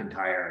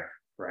McIntyre,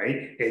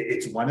 right?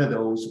 It's one of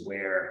those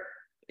where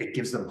it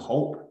gives them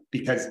hope,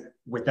 because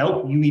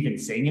without you even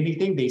saying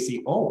anything, they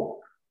see, oh,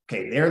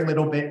 okay, they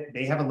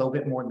have a little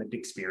bit more lived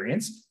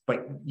experience,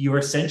 but you're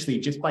essentially,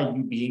 just by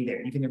you being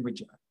there, even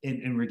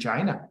in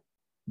Regina,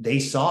 they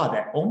saw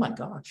that, oh my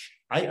gosh,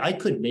 I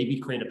could maybe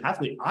create a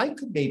pathway. I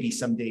could maybe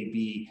someday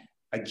be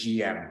a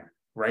GM,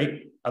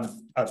 right, of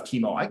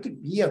chemo. I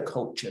could be a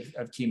coach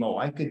of chemo.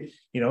 I could,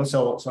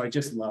 so I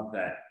just love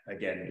that.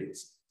 Again,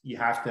 you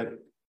have to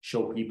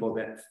show people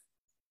that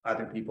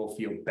other people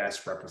feel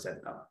best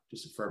represent them,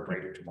 just for a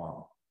brighter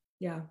tomorrow.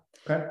 Yeah.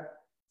 Okay.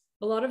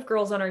 A lot of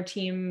girls on our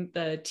team,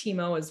 the Team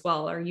O as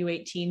well, our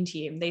U18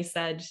 team, they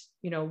said,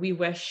 we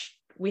wish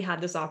we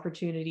had this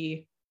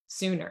opportunity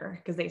sooner,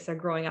 because they said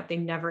growing up, they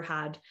never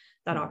had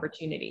that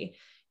opportunity.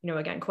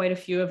 Again, quite a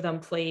few of them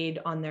played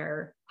on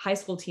their high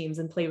school teams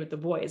and played with the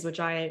boys, which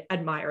I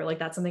admire. Like,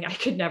 that's something I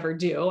could never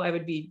do. I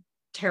would be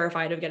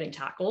terrified of getting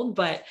tackled,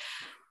 but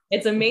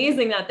it's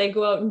amazing that they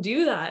go out and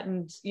do that.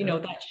 And,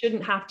 that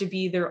shouldn't have to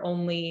be their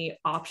only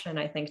option,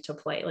 I think, to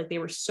play. Like, they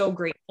were so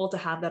grateful to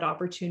have that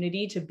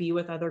opportunity to be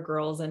with other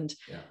girls and,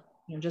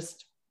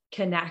 just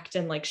connect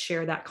and like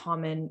share that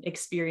common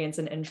experience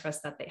and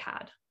interest that they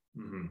had.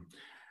 Mm-hmm.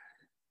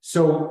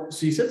 So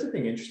you said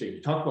something interesting.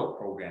 You talked about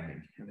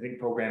programming, and I think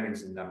programming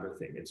is another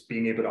thing. It's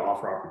being able to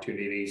offer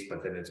opportunities,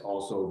 but then it's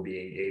also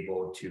being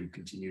able to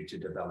continue to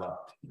develop,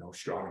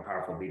 strong and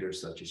powerful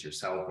leaders such as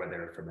yourself,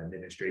 whether from an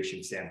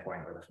administration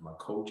standpoint, whether from a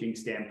coaching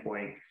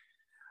standpoint.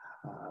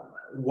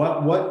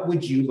 What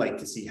would you like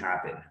to see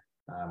happen?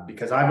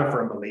 Because I'm a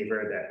firm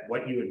believer that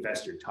what you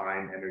invest your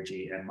time,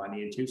 energy, and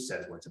money into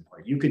says what's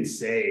important. You can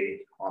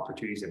say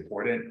opportunity is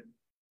important,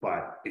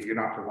 but if you're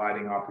not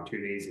providing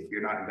opportunities, if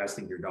you're not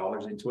investing your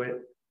dollars into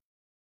it,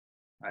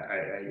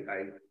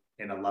 I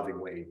in a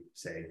loving way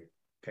say,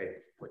 okay,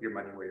 put your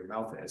money where your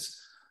mouth is.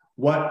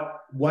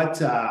 What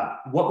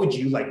would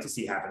you like to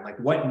see happen? Like,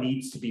 what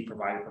needs to be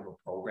provided from a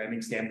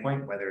programming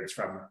standpoint, whether it's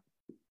from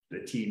the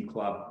team,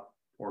 club,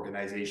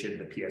 organization,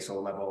 the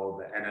PSO level,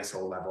 the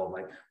NSO level,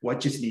 like what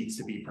just needs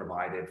to be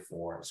provided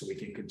so we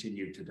can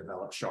continue to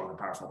develop strong and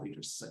powerful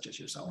leaders such as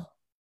yourself?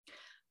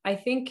 I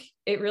think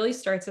it really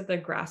starts with the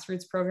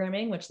grassroots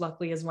programming, which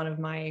luckily is one of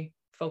my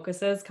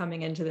focuses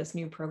coming into this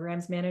new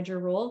programs manager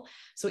role.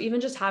 So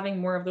even just having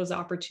more of those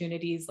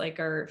opportunities, like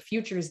our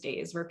futures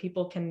days, where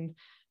people can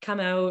come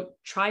out,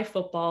 try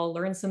football,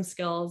 learn some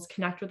skills,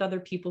 connect with other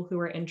people who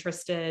are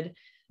interested,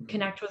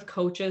 connect with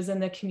coaches in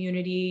the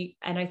community.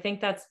 And I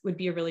think that would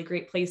be a really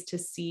great place to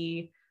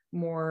see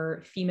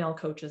more female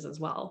coaches as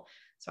well.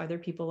 So either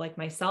people like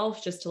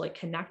myself, just to like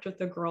connect with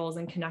the girls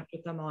and connect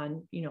with them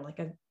on, like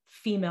a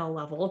female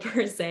level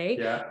per se,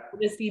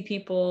 to see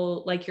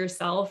people like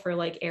yourself or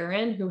like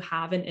Erin who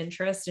have an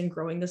interest in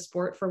growing the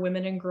sport for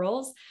women and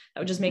girls,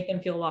 that would just make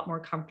them feel a lot more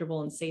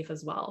comfortable and safe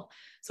as well.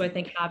 So I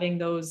think having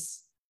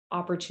those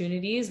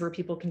opportunities where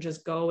people can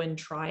just go and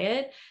try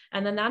it,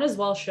 and then that as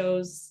well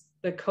shows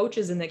the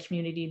coaches in the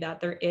community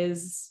that there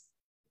is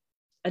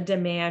a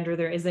demand or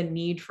there is a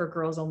need for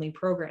girls only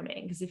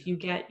programming. Because if you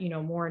get,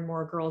 more and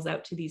more girls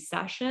out to these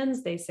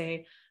sessions, they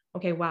say,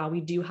 okay, wow, we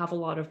do have a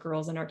lot of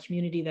girls in our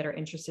community that are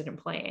interested in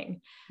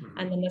playing. Mm-hmm.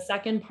 And then the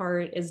second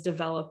part is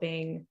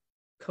developing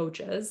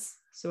coaches.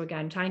 So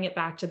again, tying it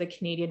back to the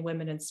Canadian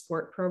Women in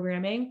Sport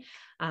programming,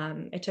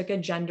 I took a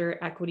gender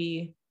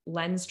equity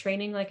lens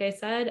training, like I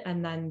said,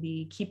 and then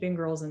the Keeping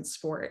Girls in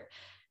Sport.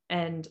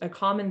 And a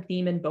common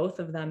theme in both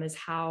of them is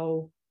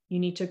how you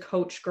need to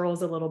coach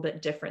girls a little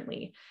bit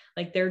differently.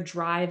 Like, their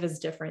drive is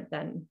different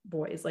than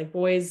boys. Like,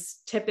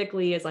 boys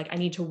typically is like, I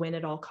need to win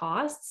at all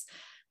costs.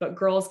 But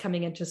girls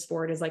coming into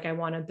sport is like, I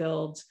want to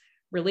build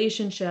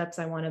relationships.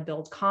 I want to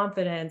build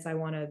confidence. I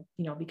want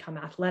to, become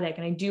athletic,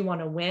 and I do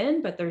want to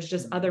win, but there's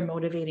just other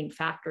motivating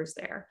factors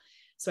there.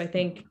 So I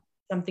think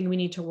something we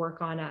need to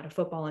work on at a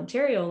Football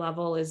Ontario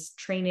level is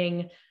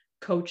training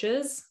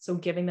coaches. So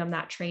giving them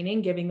that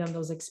training, giving them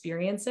those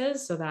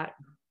experiences so that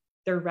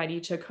they're ready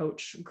to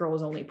coach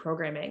girls only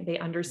programming. They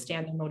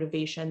understand the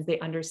motivations, they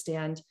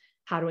understand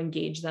how to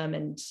engage them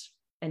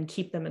and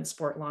keep them in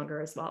sport longer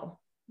as well.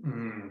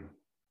 Mm.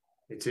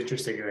 It's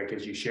interesting, like,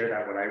 as you share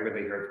that, what I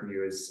really heard from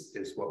you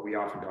is what we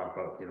often talk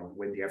about,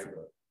 win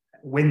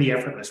the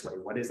effortless way.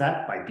 What is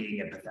that? By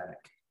being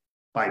empathetic,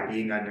 by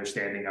being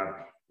understanding of,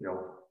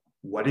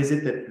 what is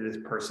it that this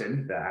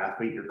person, the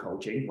athlete you're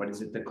coaching, what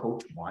is it the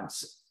coach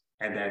wants?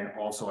 And then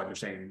also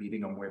understanding,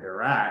 meeting them where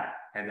they're at,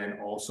 and then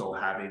also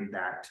having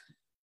that,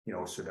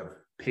 sort of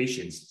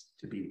patience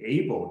to be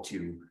able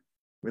to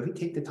really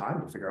take the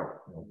time to figure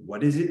out,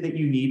 what is it that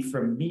you need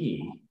from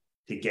me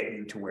to get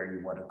you to where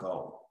you want to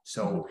go.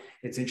 So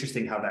it's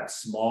interesting how that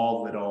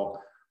small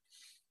little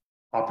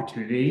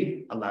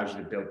opportunity allows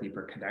you to build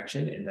deeper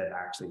connection, and that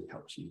actually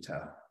helps you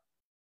to,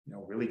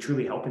 really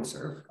truly help and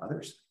serve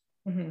others.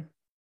 Mm-hmm.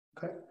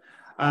 Okay.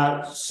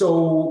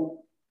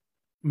 So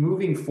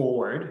moving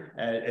forward,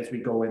 as we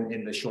go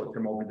in the short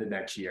term over the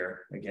next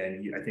year,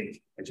 again,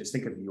 I just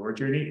think of your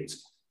journey.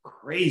 It's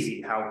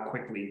crazy how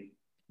quickly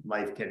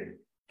life can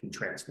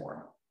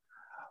transform.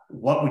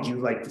 What would you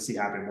like to see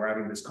happen? We're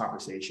having this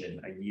conversation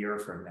a year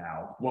from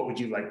now. What would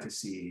you like to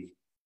see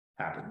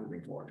happen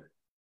moving forward?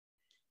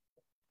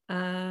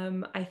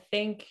 I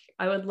think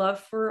I would love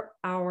for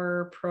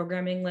our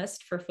programming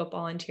list for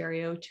Football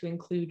Ontario to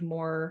include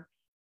more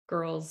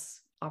girls'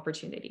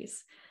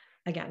 opportunities.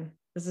 Again,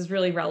 this is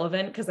really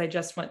relevant because I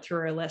just went through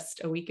our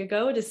list a week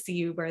ago to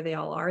see where they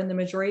all are. And the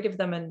majority of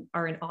them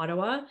are in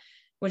Ottawa,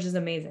 which is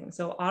amazing.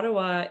 So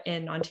Ottawa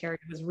in Ontario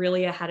was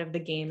really ahead of the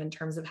game in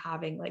terms of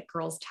having like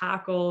girls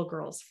tackle,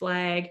 girls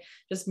flag,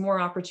 just more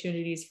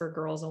opportunities for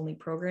girls only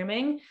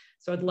programming.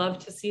 So I'd love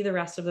to see the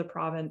rest of the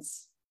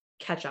province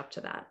catch up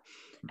to that.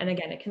 And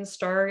again, it can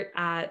start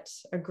at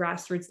a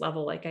grassroots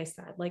level, like I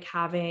said, like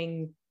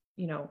having,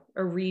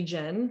 a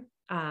region,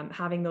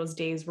 having those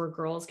days where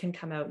girls can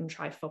come out and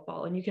try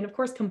football. And you can, of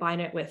course,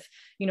 combine it with,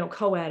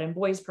 co-ed and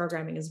boys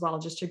programming as well,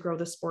 just to grow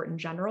the sport in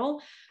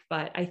general.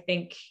 But I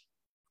think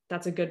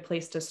that's a good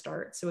place to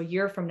start. So a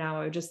year from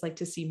now, I would just like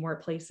to see more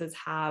places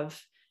have,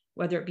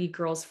 whether it be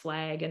girls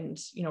flag and,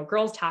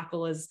 girls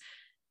tackle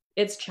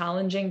it's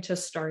challenging to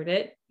start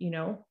it,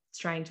 it's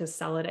trying to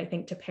sell it, I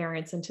think, to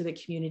parents and to the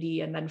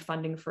community, and then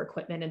funding for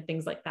equipment and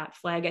things like that.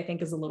 Flag, I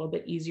think, is a little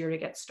bit easier to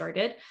get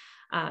started.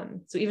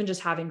 So even just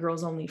having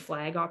girls only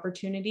flag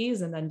opportunities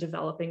and then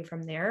developing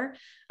from there,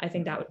 I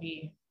think that would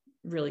be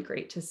really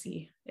great to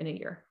see in a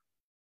year.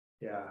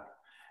 Yeah.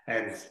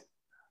 And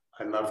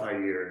I love how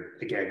you're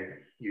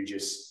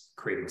just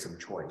creating some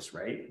choice,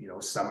 right?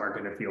 Some are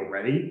going to feel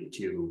ready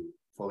to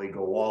fully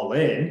go all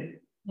in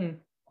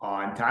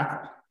on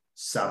tackle.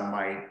 Some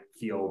might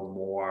feel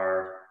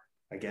more,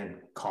 again,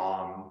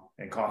 calm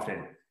and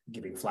confident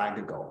giving flag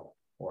a go.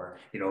 Or,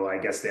 I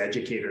guess the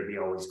educator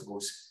always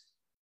goes,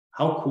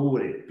 how cool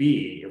would it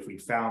be if we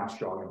found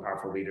strong and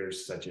powerful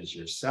leaders such as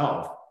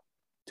yourself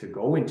to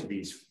go into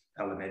these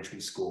elementary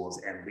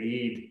schools and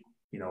lead,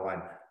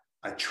 on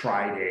a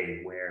tri-day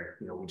where,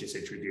 we just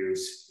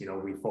introduce,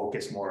 we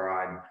focus more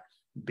on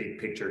big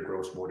picture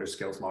gross motor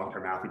skills,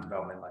 long-term athlete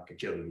development, like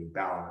agility,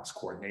 balance,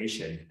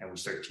 coordination, and we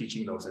start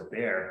teaching those at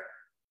there.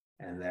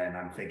 And then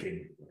I'm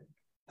thinking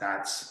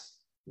that's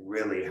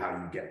really how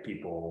you get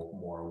people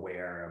more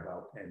aware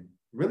about and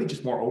really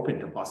just more open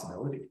to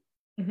possibility.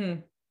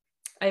 Mm-hmm.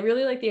 I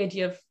really like the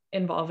idea of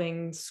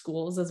involving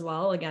schools as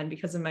well, again,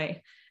 because of my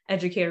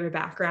educator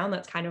background.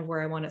 That's kind of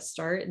where I want to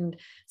start. And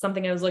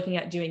something I was looking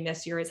at doing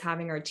this year is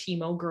having our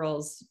TMO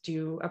girls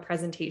do a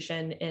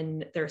presentation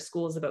in their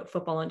schools about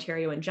Football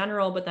Ontario in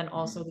general, but then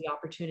also the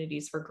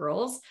opportunities for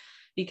girls,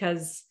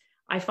 because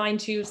I find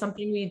too,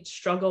 something we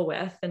struggle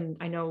with, and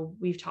I know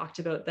we've talked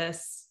about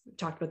this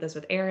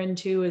with Aaron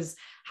too, is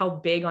how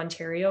big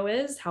Ontario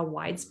is, how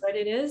widespread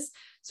it is.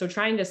 So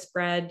trying to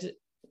spread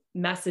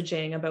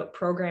messaging about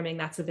programming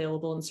that's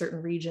available in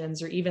certain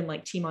regions, or even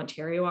like Team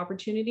Ontario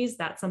opportunities,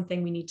 that's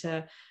something we need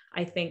to,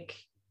 I think,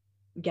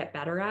 get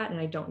better at. And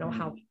I don't know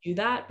how we do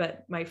that,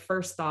 but my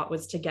first thought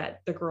was to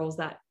get the girls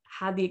that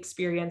had the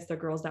experience, the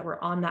girls that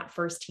were on that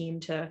first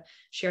team, to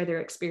share their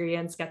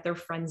experience, get their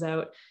friends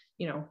out,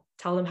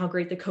 tell them how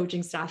great the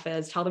coaching staff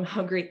is, tell them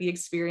how great the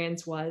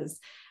experience was,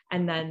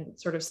 and then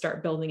sort of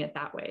start building it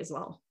that way as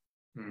well.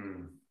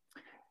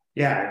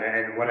 Yeah,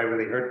 and what I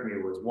really heard from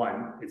you was,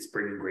 one, it's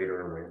bringing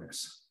greater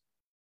awareness.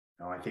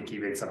 I think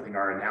even something,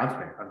 our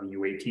announcement of the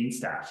U18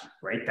 staff,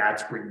 right?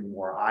 That's bringing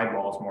more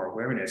eyeballs, more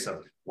awareness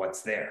of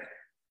what's there.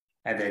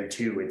 And then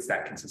two, it's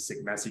that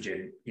consistent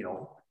messaging,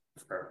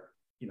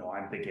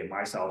 I'm thinking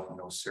myself,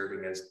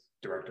 serving as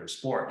director of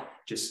sport,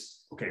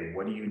 just, okay,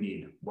 what do you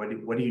need? What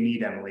do you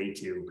need, Emily,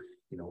 to,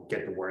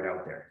 get the word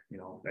out there?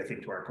 I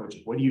think to our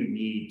coaches, what do you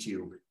need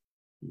to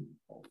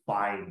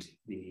find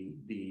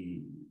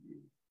the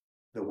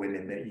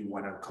women that you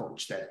want to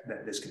coach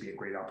that this could be a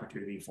great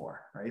opportunity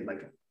for, right?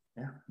 Like,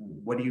 yeah,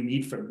 what do you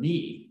need from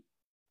me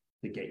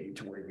to get you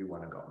to where you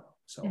want to go?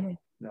 So,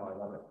 no, I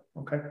love it.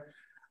 Okay.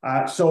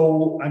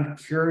 So I'm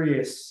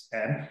curious,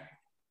 Ed,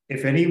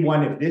 if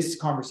this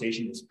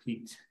conversation has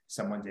piqued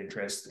someone's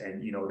interest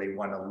and, they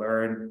want to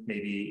learn,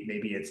 maybe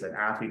it's an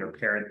athlete or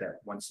parent that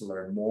wants to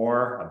learn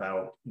more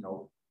about,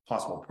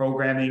 possible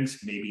programmings.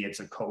 Maybe it's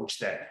a coach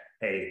that,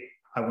 hey,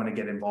 I want to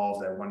get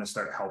involved. I want to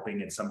start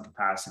helping in some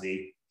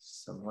capacity,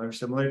 similar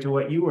to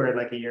what you were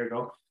like a year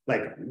ago.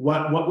 Like,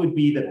 what would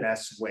be the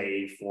best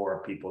way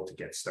for people to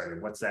get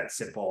started? What's that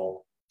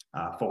simple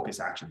focus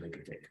action they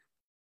could take?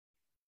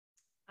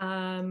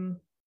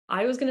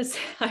 I was gonna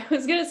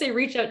say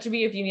reach out to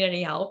me if you need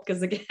any help,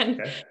 because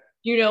again,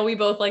 we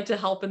both like to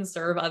help and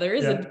serve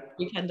others, and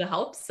we tend to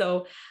help.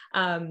 So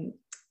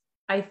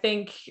I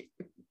think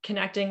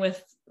connecting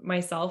with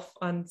myself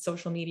on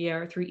social media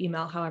or through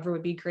email, however,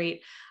 would be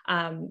great.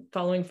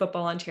 Following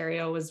Football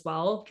Ontario as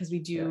well, because we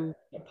do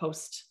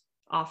post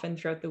often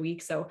throughout the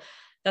week. So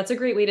that's a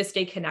great way to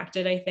stay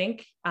connected, I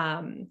think.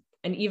 And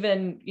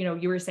even,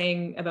 you were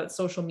saying about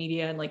social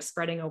media and like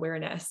spreading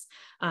awareness.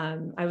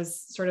 I was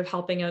sort of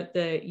helping out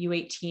the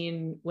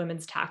U18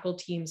 women's tackle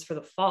teams for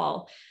the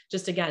fall,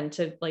 just again,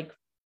 to like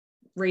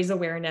raise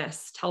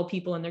awareness, tell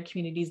people in their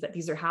communities that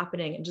these are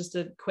happening. And just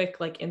a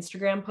quick like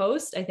Instagram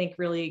post, I think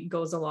really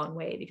goes a long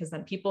way, because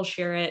then people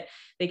share it,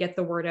 they get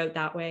the word out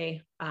that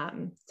way. So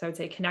I would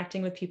say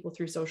connecting with people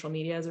through social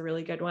media is a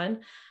really good one.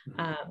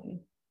 That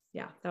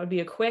would be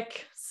a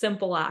quick,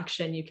 simple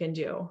action you can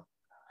do.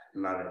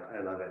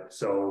 I love it.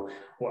 So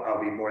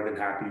I'll be more than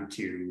happy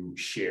to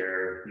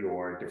share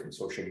your different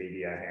social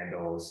media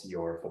handles,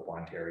 your Football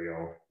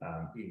Ontario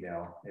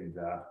email in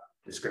the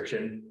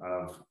description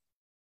of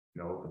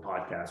the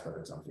podcast, whether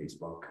it's on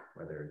Facebook,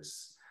 whether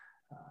it's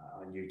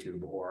on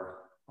YouTube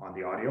or on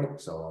the audio.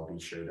 So I'll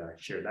be sure to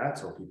share that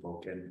so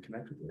people can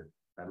connect with you.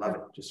 I love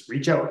it. Just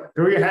reach out,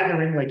 throw your hat in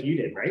the ring like you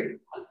did, right?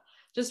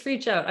 Just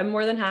reach out. I'm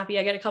more than happy.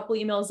 I get a couple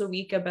emails a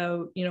week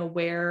about,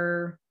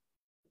 where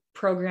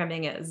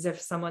programming is.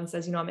 If someone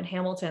says, I'm in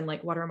Hamilton,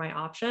 like, what are my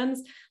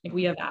options? Like,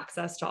 we have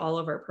access to all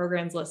of our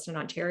programs listed in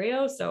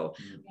Ontario. So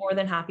more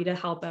than happy to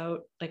help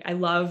out. Like, I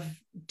love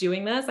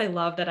doing this. I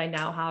love that I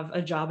now have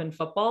a job in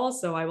football.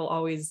 So I will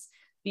always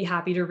be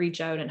happy to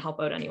reach out and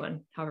help out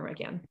anyone, however I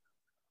can.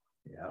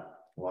 Yeah,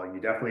 well, you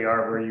definitely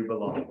are where you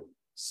belong.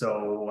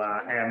 So,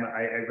 Em,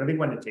 I really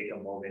want to take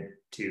a moment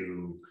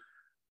to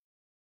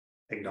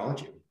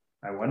acknowledge you.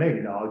 I want to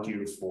acknowledge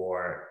you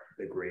for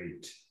the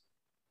great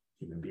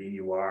human being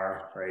you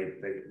are,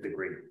 right? The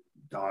great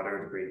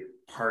daughter, the great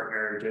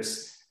partner,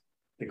 just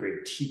the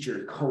great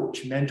teacher,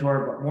 coach,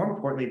 mentor, but more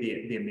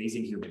importantly, the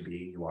amazing human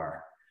being you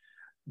are.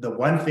 The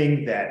one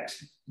thing that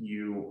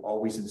you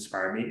always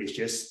inspire me is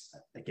just,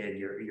 again,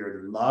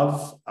 your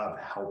love of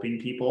helping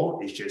people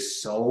is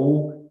just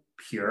so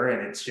pure,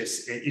 and it's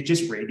just, it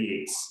just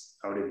radiates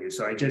out of you.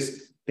 So I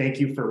just thank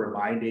you for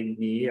reminding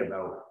me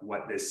about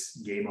what this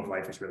game of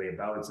life is really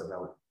about. It's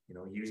about,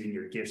 using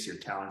your gifts, your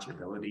talents, your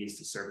abilities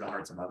to serve the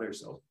hearts of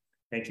others. So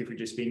thank you for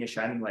just being a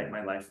shining light in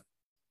my life.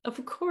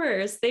 Of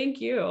course.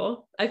 Thank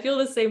you. I feel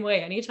the same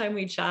way. Anytime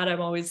we chat,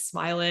 I'm always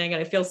smiling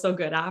and I feel so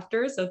good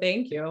after. So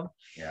thank you.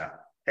 Yeah.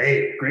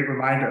 Hey, great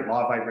reminder,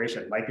 law of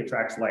vibration, like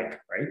attracts like,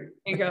 right?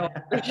 There you go.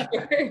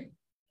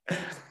 For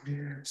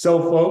sure.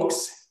 So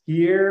folks,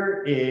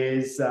 here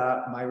is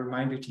my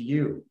reminder to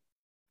you.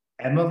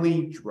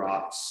 Emily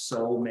dropped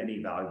so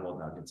many valuable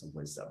nuggets of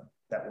wisdom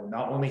that will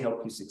not only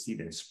help you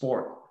succeed in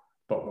sport,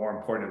 but more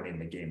importantly, in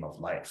the game of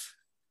life.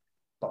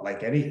 But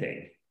like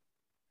anything,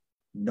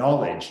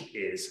 knowledge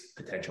is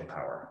potential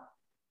power.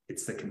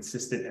 It's the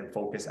consistent and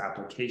focused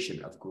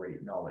application of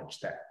great knowledge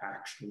that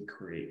actually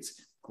creates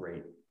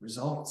great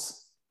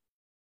results.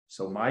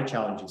 So my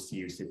challenge is to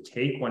you is to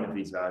take one of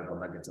these valuable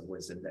nuggets of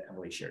wisdom that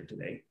Emily shared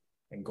today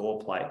and go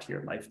apply it to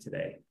your life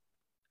today.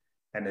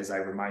 And as I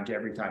remind you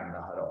every time in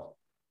the huddle,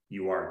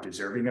 you are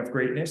deserving of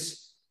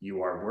greatness.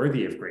 You are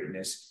worthy of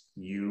greatness.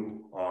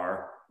 You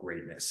are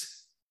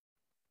greatness.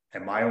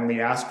 And my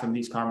only ask from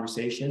these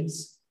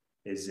conversations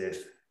is,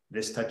 if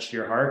this touched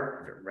your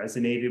heart, if it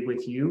resonated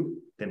with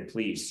you, then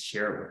please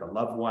share it with a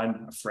loved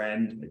one, a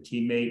friend, a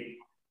teammate,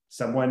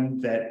 someone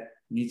that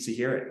needs to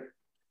hear it.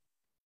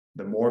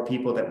 The more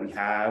people that we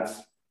have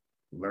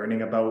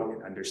learning about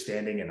and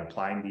understanding and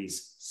applying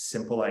these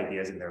simple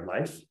ideas in their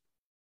life,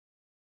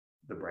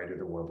 the brighter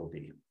the world will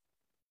be.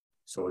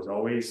 So as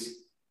always,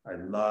 I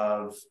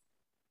love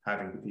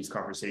having these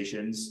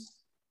conversations,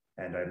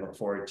 and I look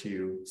forward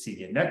to seeing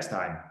you next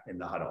time in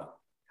the huddle.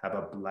 Have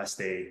a blessed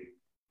day,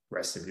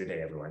 rest of your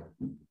day, everyone.